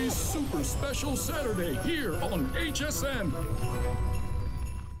our today's super special Saturday here on HSN.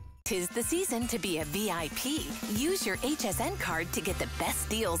 'Tis the season to be a VIP. Use your HSN card to get the best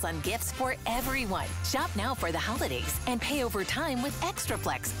deals on gifts for everyone. Shop now for the holidays and pay over time with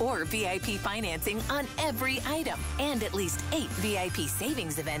ExtraFlex or VIP financing on every item. And at least 8 VIP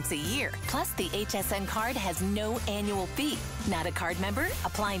savings events a year. Plus, the HSN card has no annual fee. Not a card member?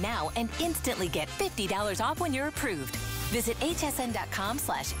 Apply now and instantly get $50 off when you're approved. Visit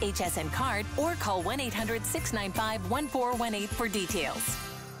hsn.com/HSN card or call 1-800-695-1418 for details.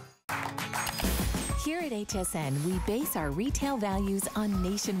 Here at HSN, we base our retail values on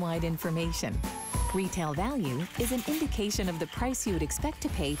nationwide information. Retail value is an indication of the price you would expect to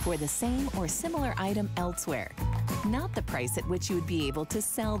pay for the same or similar item elsewhere, not the price at which you would be able to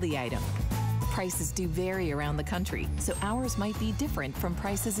sell the item. Prices do vary around the country, so ours might be different from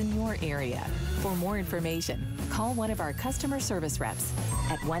prices in your area. For more information, call one of our customer service reps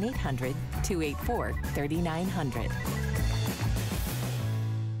at 1-800-284-3900.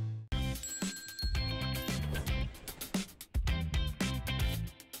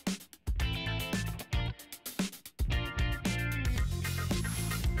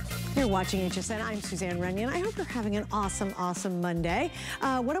 You're watching HSN. I'm Suzanne Runyon. I hope you're having an awesome, awesome Monday.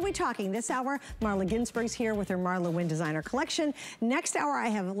 What are we talking? This hour, Marla Ginsburg's here with her MarlaWynne Designer Collection. Next hour, I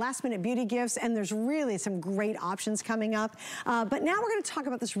have last minute beauty gifts, and there's really some great options coming up. But now we're gonna talk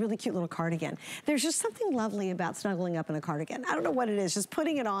about this really cute little cardigan. There's just something lovely about snuggling up in a cardigan. I don't know what it is, just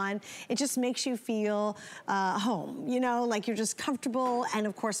putting it on, it just makes you feel home, you know, like you're just comfortable. And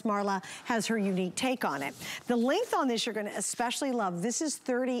of course, Marla has her unique take on it. The length on this you're gonna especially love. This is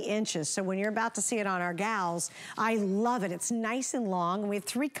 30 inches. So when you're about to see it on our gals, I love it. It's nice and long. We have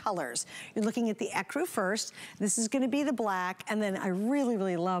 3 colors. You're looking at the ecru first. This is gonna be the black. And then I really,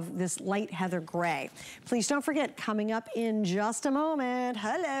 really love this light heather gray. Please don't forget, coming up in just a moment,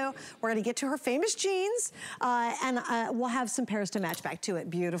 hello, we're gonna get to her famous jeans. And we'll have some pairs to match back to it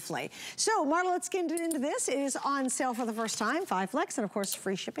beautifully. So Marla, let's get into this. It is on sale for the first time, 5 flex, and of course,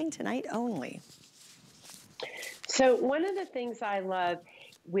 free shipping tonight only. So one of the things I love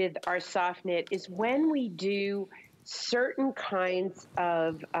with our soft knit is when we do certain kinds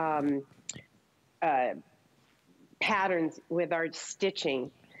of patterns with our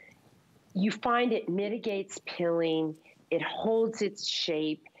stitching, you find it mitigates pilling, it holds its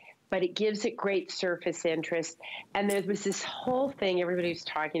shape, but it gives it great surface interest. And there was this whole thing everybody was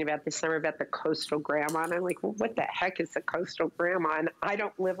talking about this summer about the coastal grandma. And I'm like, well, what the heck is a coastal grandma? And I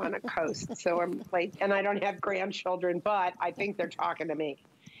don't live on a coast. So I'm like, and I don't have grandchildren, but I think they're talking to me.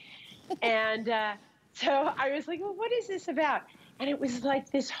 And so I was like, well, what is this about? And it was like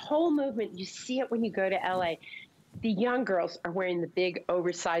this whole movement. You see it when you go to LA. The young girls are wearing the big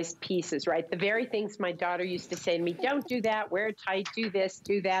oversized pieces, right? The very things my daughter used to say to me, don't do that, wear it tight, do this,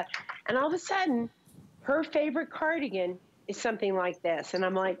 do that. And all of a sudden, her favorite cardigan is something like this. And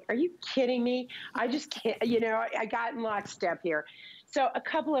I'm like, are you kidding me? I just can't, you know, I got in lockstep here. So a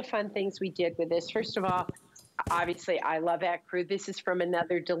couple of fun things we did with this. First of all, obviously, I love ecru. This is from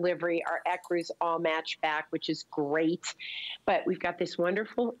another delivery. Our ecrus all match back, which is great. But we've got this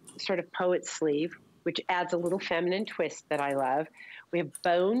wonderful sort of poet sleeve, which adds a little feminine twist that I love. We have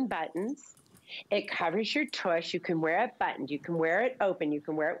bone buttons. It covers your tush. You can wear it buttoned. You can wear it open. You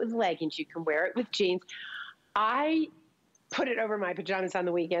can wear it with leggings. You can wear it with jeans. I put it over my pajamas on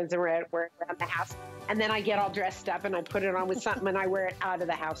the weekends and wear it around the house. And then I get all dressed up and I put it on with something and I wear it out of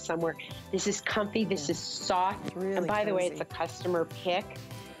the house somewhere. This is comfy. This is soft. Really and by the way, cozy. it's a customer pick.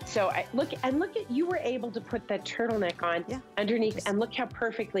 So look at, you were able to put that turtleneck on underneath, and look how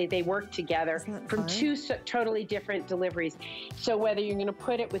perfectly they work together from two totally different deliveries. So whether you're going to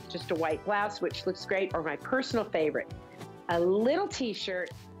put it with just a white blouse, which looks great, or my personal favorite, a little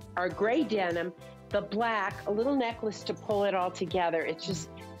t-shirt or gray denim, the black, a little necklace to pull it all together. It's just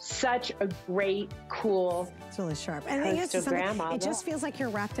such a great, cool. It's really sharp. And it just feels like you're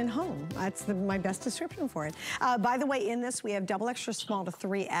wrapped in home. That's my best description for it. By the way, in this, we have double extra small to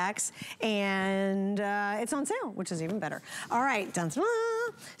 3X, and it's on sale, which is even better. All right,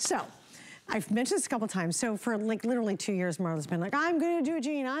 dun-dun-dun. So, I've mentioned this a couple times. So for like literally 2 years, Marla's been like, I'm gonna do a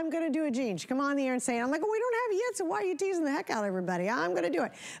jean, I'm gonna do a jean. She come on the air and say it. I'm like, well, we don't have it yet, so why are you teasing the heck out of everybody? I'm gonna do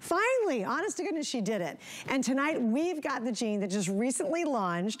it. Finally, honest to goodness, she did it. And tonight, we've got the jean that just recently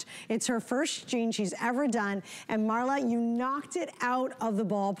launched. It's her first jean she's ever done. And Marla, you knocked it out of the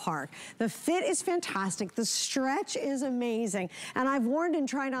ballpark. The fit is fantastic. The stretch is amazing. And I've worn and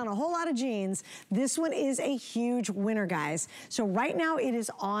tried on a whole lot of jeans. This one is a huge winner, guys. So right now, it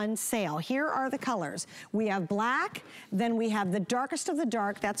is on sale. Here are the colors. We have black, then we have the darkest of the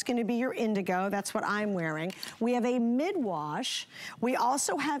dark. That's gonna be your indigo. That's what I'm wearing. We have a mid-wash. We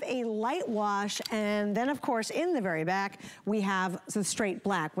also have a light wash. And then, of course, in the very back, we have the straight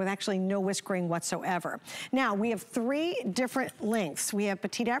black with actually no whiskering whatsoever. Now, we have 3 different lengths. We have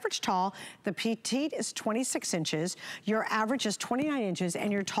petite, average, tall. The petite is 26 inches. Your average is 29 inches,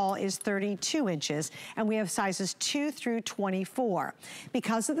 and your tall is 32 inches. And we have sizes 2 through 24.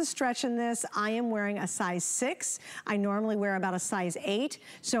 Because of the stretch in this, I am wearing a size 6. I normally wear about a size 8.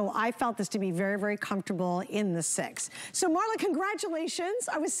 So I felt this to be very, very comfortable in the 6. So Marla, congratulations.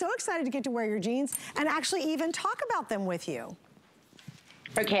 I was so excited to get to wear your jeans and actually even talk about them with you.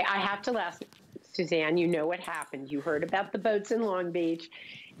 Okay, I have to ask, Suzanne, you know what happened. You heard about the boats in Long Beach,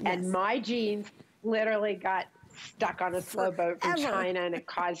 and my jeans literally got stuck on a slow boat from China, and it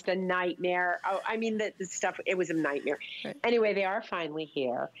caused a nightmare. Oh, I mean, the stuff, it was a nightmare. Right. Anyway, they are finally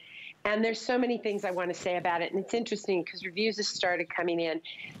here. And there's so many things I want to say about it. And it's interesting because reviews have started coming in.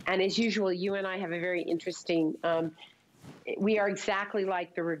 And as usual, you and I have a very interesting, we are exactly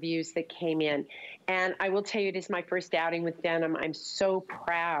like the reviews that came in. And I will tell you, it is my first outing with denim. I'm so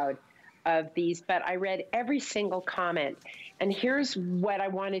proud of these, but I read every single comment. And here's what I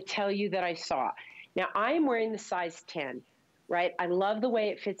want to tell you that I saw. Now, I am wearing the size 10, right? I love the way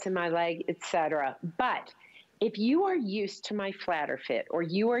it fits in my leg, etc. But if you are used to my flatter fit, or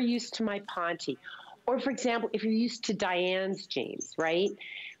you are used to my Ponte, or for example, if you're used to Diane's jeans, right?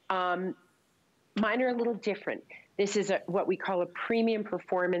 Mine are a little different. This is what we call a premium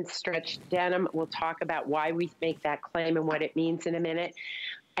performance stretch denim. We'll talk about why we make that claim and what it means in a minute.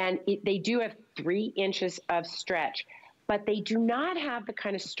 And they do have 3 inches of stretch, but they do not have the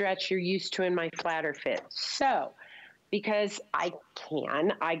kind of stretch you're used to in my flatter fit. So, because I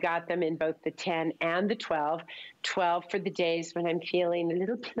got them in both the 10 and the 12. 12 for the days when I'm feeling a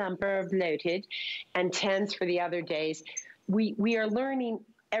little plumper or bloated, and 10s for the other days. We are learning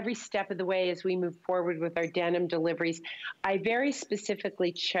every step of the way as we move forward with our denim deliveries. I very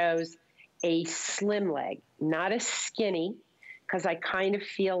specifically chose a slim leg, not a skinny, because I kind of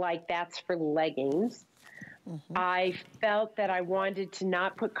feel like that's for leggings. Mm-hmm. I felt that I wanted to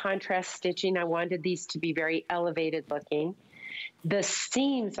not put contrast stitching. I wanted these to be very elevated looking. The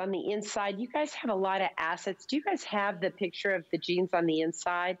seams on the inside, you guys have a lot of assets. Do you guys have the picture of the jeans on the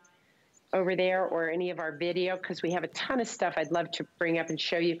inside over there, or any of our video? Because we have a ton of stuff I'd love to bring up and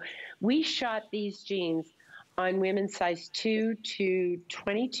show you. We shot these jeans on women's size 2 to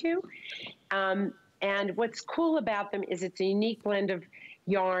 22. And what's cool about them is it's a unique blend of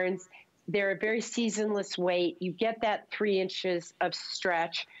yarns. They're a very seasonless weight. You get that 3 inches of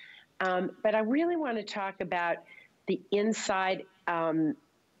stretch. But I really want to talk about the inside and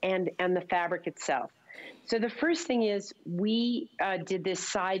the fabric itself. So the first thing is we did this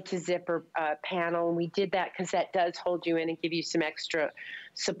side to zipper panel, and we did that because that does hold you in and give you some extra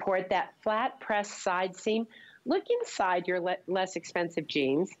support. That flat press side seam, look inside your less expensive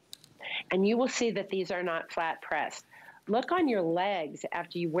jeans, and you will see that these are not flat pressed. Look on your legs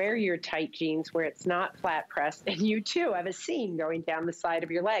after you wear your tight jeans where it's not flat pressed, and you too have a seam going down the side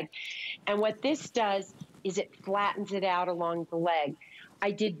of your leg. And what this does is it flattens it out along the leg.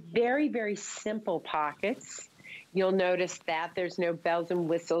 I did very, very simple pockets. You'll notice that there's no bells and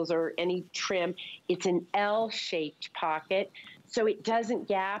whistles or any trim. It's an L-shaped pocket, so it doesn't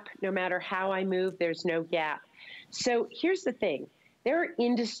gap. No matter how I move, there's no gap. So here's the thing. there are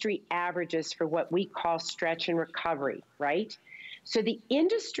industry averages for what we call stretch and recovery, right? So the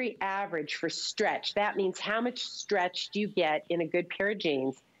industry average for stretch, that means how much stretch do you get in a good pair of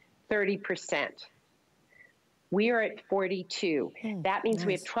jeans? 30%. We are at 42. That means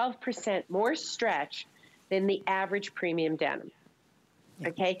we have 12% more stretch than the average premium denim.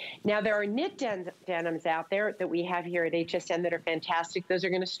 Okay, now there are knit denims out there that we have here at HSN that are fantastic. Those are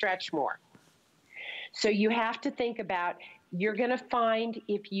going to stretch more. So you have to think about, you're going to find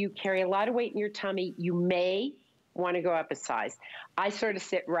if you carry a lot of weight in your tummy, you may want to go up a size. I sort of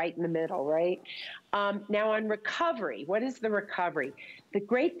sit right in the middle, right? Now on recovery, what is the recovery? The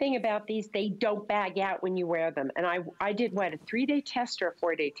great thing about these, they don't bag out when you wear them. And I did what, a 3-day test or a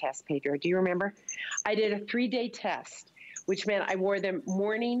 4-day test, Pedro? Do you remember? I did a 3-day test, which meant I wore them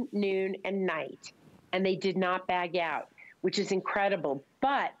morning, noon, and night. And they did not bag out, which is incredible.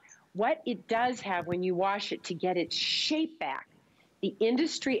 But what it does have when you wash it to get its shape back, the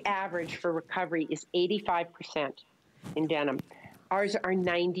industry average for recovery is 85% in denim. Ours are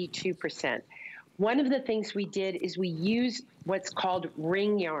 92%. One of the things we did is we use what's called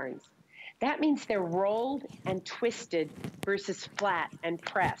ring yarns. That means they're rolled and twisted versus flat and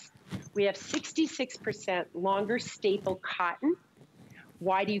pressed. We have 66% longer staple cotton.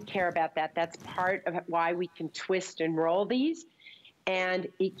 Why do you care about that? That's part of why we can twist and roll these. And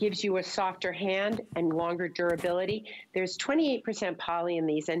it gives you a softer hand and longer durability. There's 28% poly in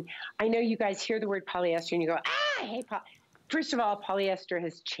these. And I know you guys hear the word polyester and you go, I hate poly. First of all, polyester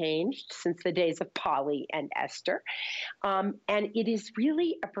has changed since the days of poly and ester. And it is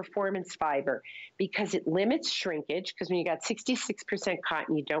really a performance fiber because it limits shrinkage, because when you got 66%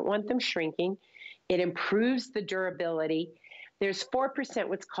 cotton, you don't want them shrinking. It improves the durability. There's 4%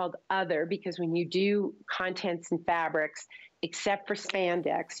 what's called other, because when you do contents and fabrics, except for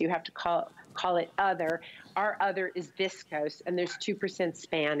spandex, you have to call it other. Our other is viscose, and there's 2%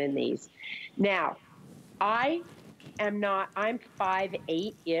 span in these. Now, I'm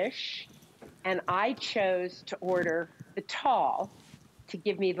 5'8"-ish, and I chose to order the tall to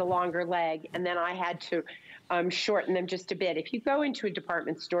give me the longer leg, and then I had to shorten them just a bit. If you go into a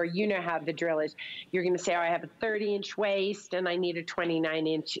department store, you know how the drill is. You're going to say, oh, I have a 30-inch waist, and I need a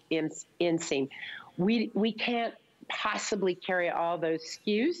 29-inch inseam. We can't possibly carry all those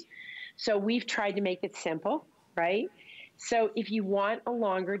SKUs. So we've tried to make it simple, right? So if you want a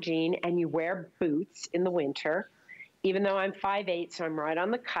longer jean and you wear boots in the winter, even though I'm 5'8", so I'm right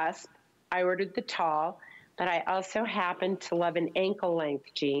on the cusp, I ordered the tall, but I also happen to love an ankle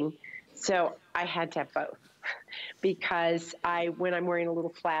length jean. So I had to have both because when I'm wearing a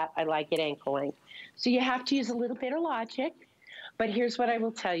little flat, I like it ankle length. So you have to use a little bit of logic, but here's what I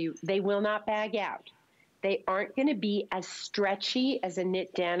will tell you. They will not bag out. They aren't going to be as stretchy as a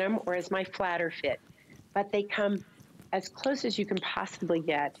knit denim or as my flatter fit, but they come as close as you can possibly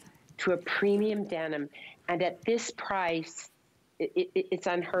get to a premium denim. And at this price, it's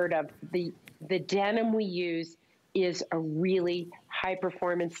unheard of. The denim we use is a really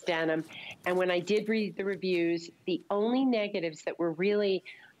high-performance denim. And when I did read the reviews, the only negatives that were really,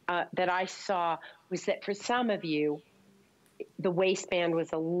 that I saw was that for some of you, the waistband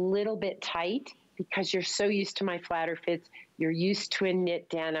was a little bit tight, because you're so used to my flatter fits, you're used to a knit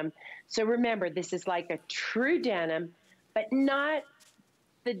denim. So remember, this is like a true denim, but not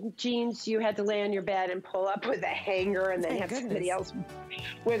the jeans you had to lay on your bed and pull up with a hanger and then have somebody else.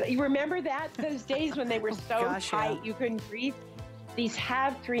 You remember those days when they were so tight you couldn't breathe? These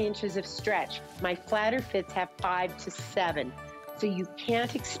have 3 inches of stretch. My flatter fits have 5 to 7. So you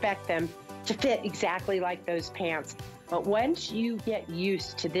can't expect them to fit exactly like those pants. But once you get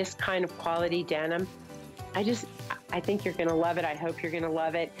used to this kind of quality denim, I think you're going to love it. I hope you're going to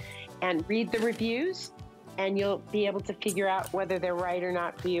love it. And read the reviews, and you'll be able to figure out whether they're right or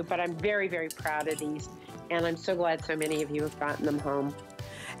not for you. But I'm very, very proud of these, and I'm so glad so many of you have gotten them home.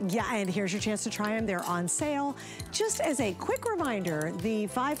 Yeah, and here's your chance to try them. They're on sale. Just as a quick reminder, the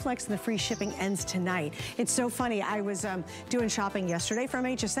 5 flex and the free shipping ends tonight. It's so funny. I was doing shopping yesterday from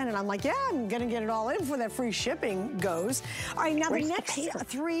HSN, and I'm like, yeah, I'm going to get it all in before that free shipping goes. All right, now the next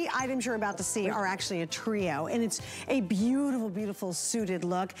 3 items you're about to see are actually a trio, and it's a beautiful, beautiful suited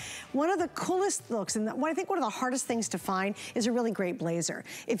look. One of the coolest looks, and I think one of the hardest things to find is a really great blazer.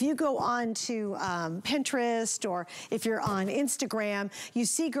 If you go on to Pinterest or if you're on Instagram, you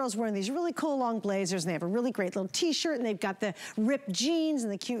see girls wearing these really cool long blazers, and they have a really great little t-shirt, and they've got the ripped jeans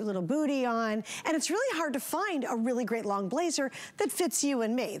and the cute little booty on. And it's really hard to find a really great long blazer that fits you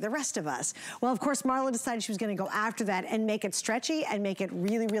and me, the rest of us. Well, of course, Marla decided she was gonna go after that and make it stretchy and make it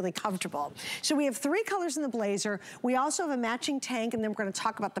really, really comfortable. So we have 3 colors in the blazer. We also have a matching tank, and then we're gonna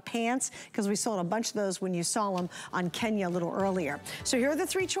talk about the pants, because we sold a bunch of those when you saw them on Kenya a little earlier. So here are the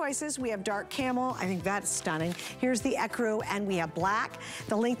 3 choices. We have dark camel. I think that's stunning. Here's the ecru, and we have black.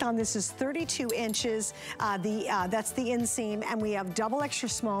 The length on this is 32 inches. That's the inseam, and we have double extra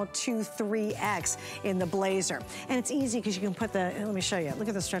small 2-3X in the blazer. And it's easy because you can put the, let me show you. Look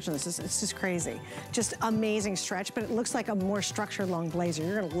at the stretch on this. It's just crazy. Just amazing stretch, but it looks like a more structured long blazer.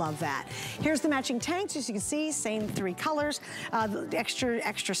 You're gonna love that. Here's the matching tanks. As you can see, same 3 colors.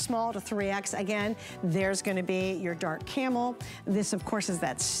 Extra small to 3X. Again, there's gonna be your dark camel. This, of course, is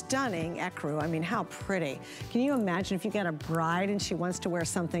that stunning ecru. I mean, how pretty. Can you imagine if you got a bride and she wants to wear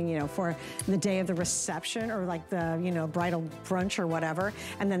something, you know, for the day of the reception, or like the, you know, bridal brunch or whatever,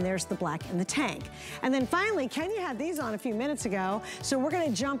 and then there's the black in the tank. And then finally, Kenya had these on a few minutes ago, so we're gonna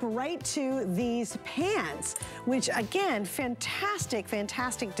jump right to these pants, which again, fantastic,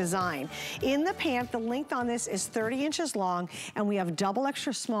 fantastic design. In the pant, the length on this is 30 inches long, and we have double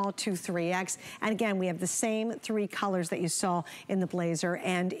extra small 2-3X. And again, we have the same 3 colors that you saw in the blazer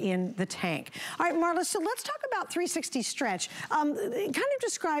and in the tank. All right, Marla, so let's talk about 360 stretch. Kind of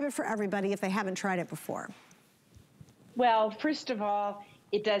describe it for everybody if they haven't tried it before. Well, first of all,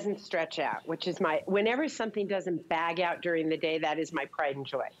 it doesn't stretch out, which is whenever something doesn't bag out during the day, that is my pride and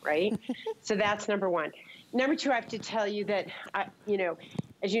joy, right? So that's number 1. Number 2, I have to tell you that, you know,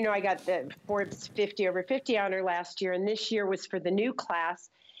 as you know, I got the Forbes 50 over 50 honor last year, and this year was for the new class.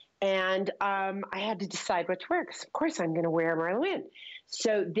 And I had to decide what to wear, because of course I'm going to wear MarlaWynne.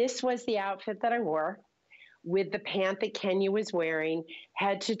 So this was the outfit that I wore, with the pant that Kenya was wearing,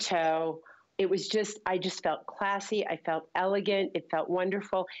 head to toe. It was just, I just felt classy. I felt elegant. It felt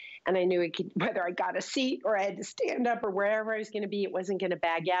wonderful. And I knew it could, whether I got a seat or I had to stand up or wherever I was going to be, it wasn't going to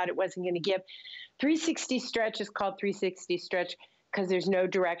bag out. It wasn't going to give. 360 stretch is called 360 stretch because there's no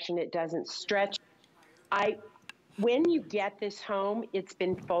direction. It doesn't stretch. When you get this home, it's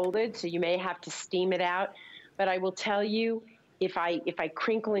been folded, so you may have to steam it out. But I will tell you, if I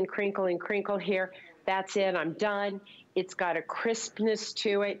crinkle and crinkle and crinkle here, that's it, I'm done. It's got a crispness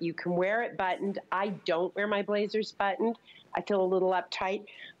to it. You can wear it buttoned. I don't wear my blazers buttoned. I feel a little uptight.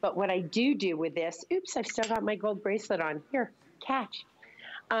 But what I do with this, oops, I've still got my gold bracelet on. Here, catch.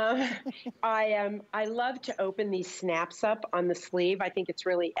 I love to open these snaps up on the sleeve. I think it's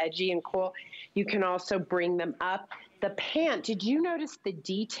really edgy and cool. You can also bring them up. The pant, did you notice the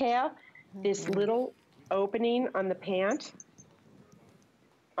detail? This little opening on the pant?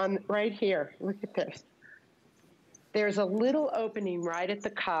 Right here, look at this. There's a little opening right at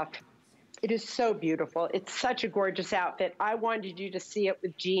the cuff. It is so beautiful. It's such a gorgeous outfit. I wanted you to see it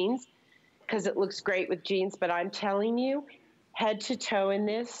with jeans because it looks great with jeans, but I'm telling you, head to toe in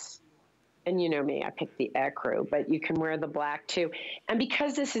this, and you know me, I picked the ecru, but you can wear the black too. And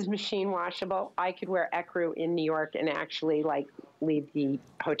because this is machine washable, I could wear ecru in New York and actually like leave the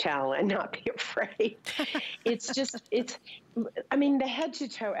hotel and not be afraid. I mean, the head to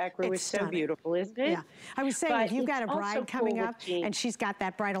toe ecru is so beautiful, isn't it? Yeah. I was saying, if you've got a bride coming up and she's got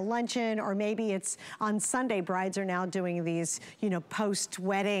that bridal luncheon, or maybe it's on Sunday, brides are now doing these, you know,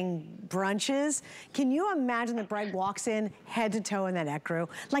 post-wedding brunches. Can you imagine the bride walks in head to toe in that ecru?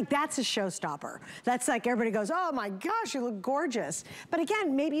 Like, that's a showstopper. That's like, everybody goes, oh my gosh, you look gorgeous. But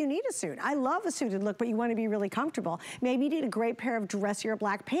again, maybe you need a suit. I love a suited look, but you want to be really comfortable. Maybe you need a great pair of dressier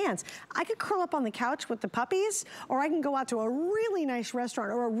black pants. I could curl up on the couch with the puppies, or I can go out to a really nice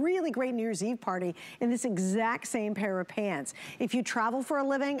restaurant or a really great New Year's Eve party in this exact same pair of pants. If you travel for a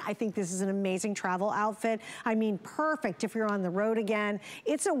living, I think this is an amazing travel outfit. I mean, perfect if you're on the road again.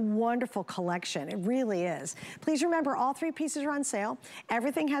 It's a wonderful collection. It really is. Please remember, all 3 pieces are on sale.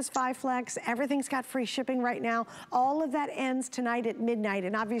 Everything has 5 flex. Everything's got free shipping right now. All of that ends tonight at midnight,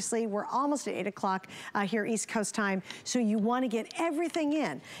 and obviously we're almost at 8 o'clock here East Coast time, so you want to get everything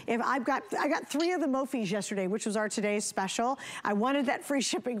in. I got 3 of the Mofis yesterday, which was our today's special. I wanted that free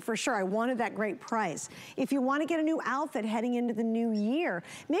shipping for sure. I wanted that great price. If you want to get a new outfit heading into the new year,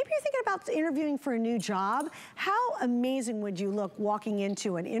 maybe you're thinking about interviewing for a new job. How amazing would you look walking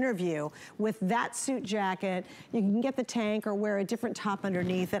into an interview with that suit jacket? You can get the tank or wear a different top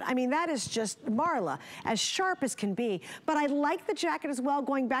underneath it. I mean, that is just Marla, as sharp as can be. But I like the jacket as well,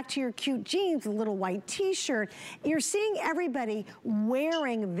 going back to your cute jeans, the little white t-shirt. You're seeing everybody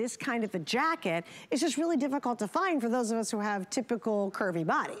wearing this kind of a jacket. It's just really difficult to find for those of us who have typical curvy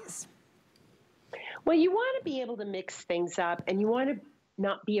bodies. Well, you want to be able to mix things up, and you want to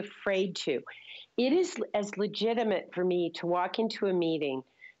not be afraid to. It is as legitimate for me to walk into a meeting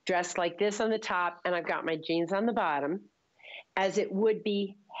dressed like this on the top and I've got my jeans on the bottom as it would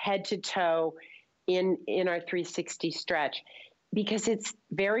be head to toe in our 360 stretch, because it's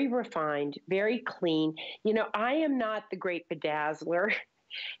very refined, very clean. You know, I am not the great bedazzler.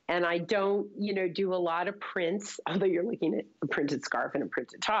 And I don't, you know, do a lot of prints, although you're looking at a printed scarf and a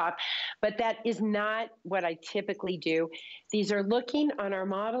printed top, but that is not what I typically do. These are looking on our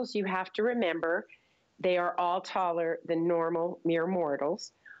models. You have to remember, they are all taller than normal mere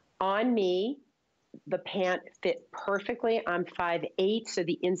mortals. On me, the pant fit perfectly. I'm 5'8", so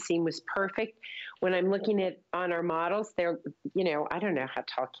the inseam was perfect. When I'm looking at on our models, they're, you know, I don't know how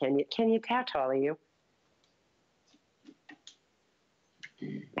tall Kenya, how tall are you?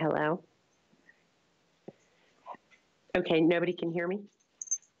 Hello? Okay, nobody can hear me?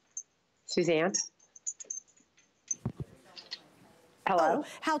 Suzanne? Hello? Oh,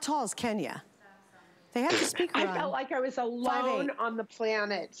 how tall is Kenya? They have the speaker on. I felt like I was alone on the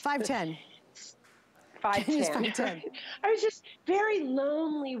planet. 5'10". 5'10". 5'10". I was just very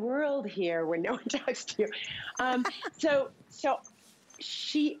lonely world here when no one talks to you. So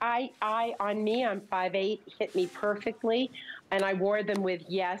on me, I'm 5'8", hit me perfectly. And I wore them with,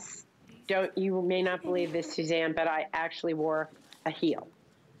 yes, you may not believe this, Suzanne, but I actually wore a heel.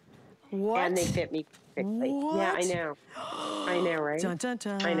 What? And they fit me perfectly. What? Yeah, I know. I know, right? Dun, dun,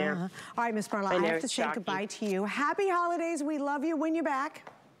 dun. I know. All right, Miss Marla, I have to say goodbye to you. Happy holidays. We love you. When you're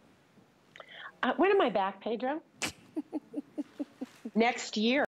back? When am I back, Pedro? Next year.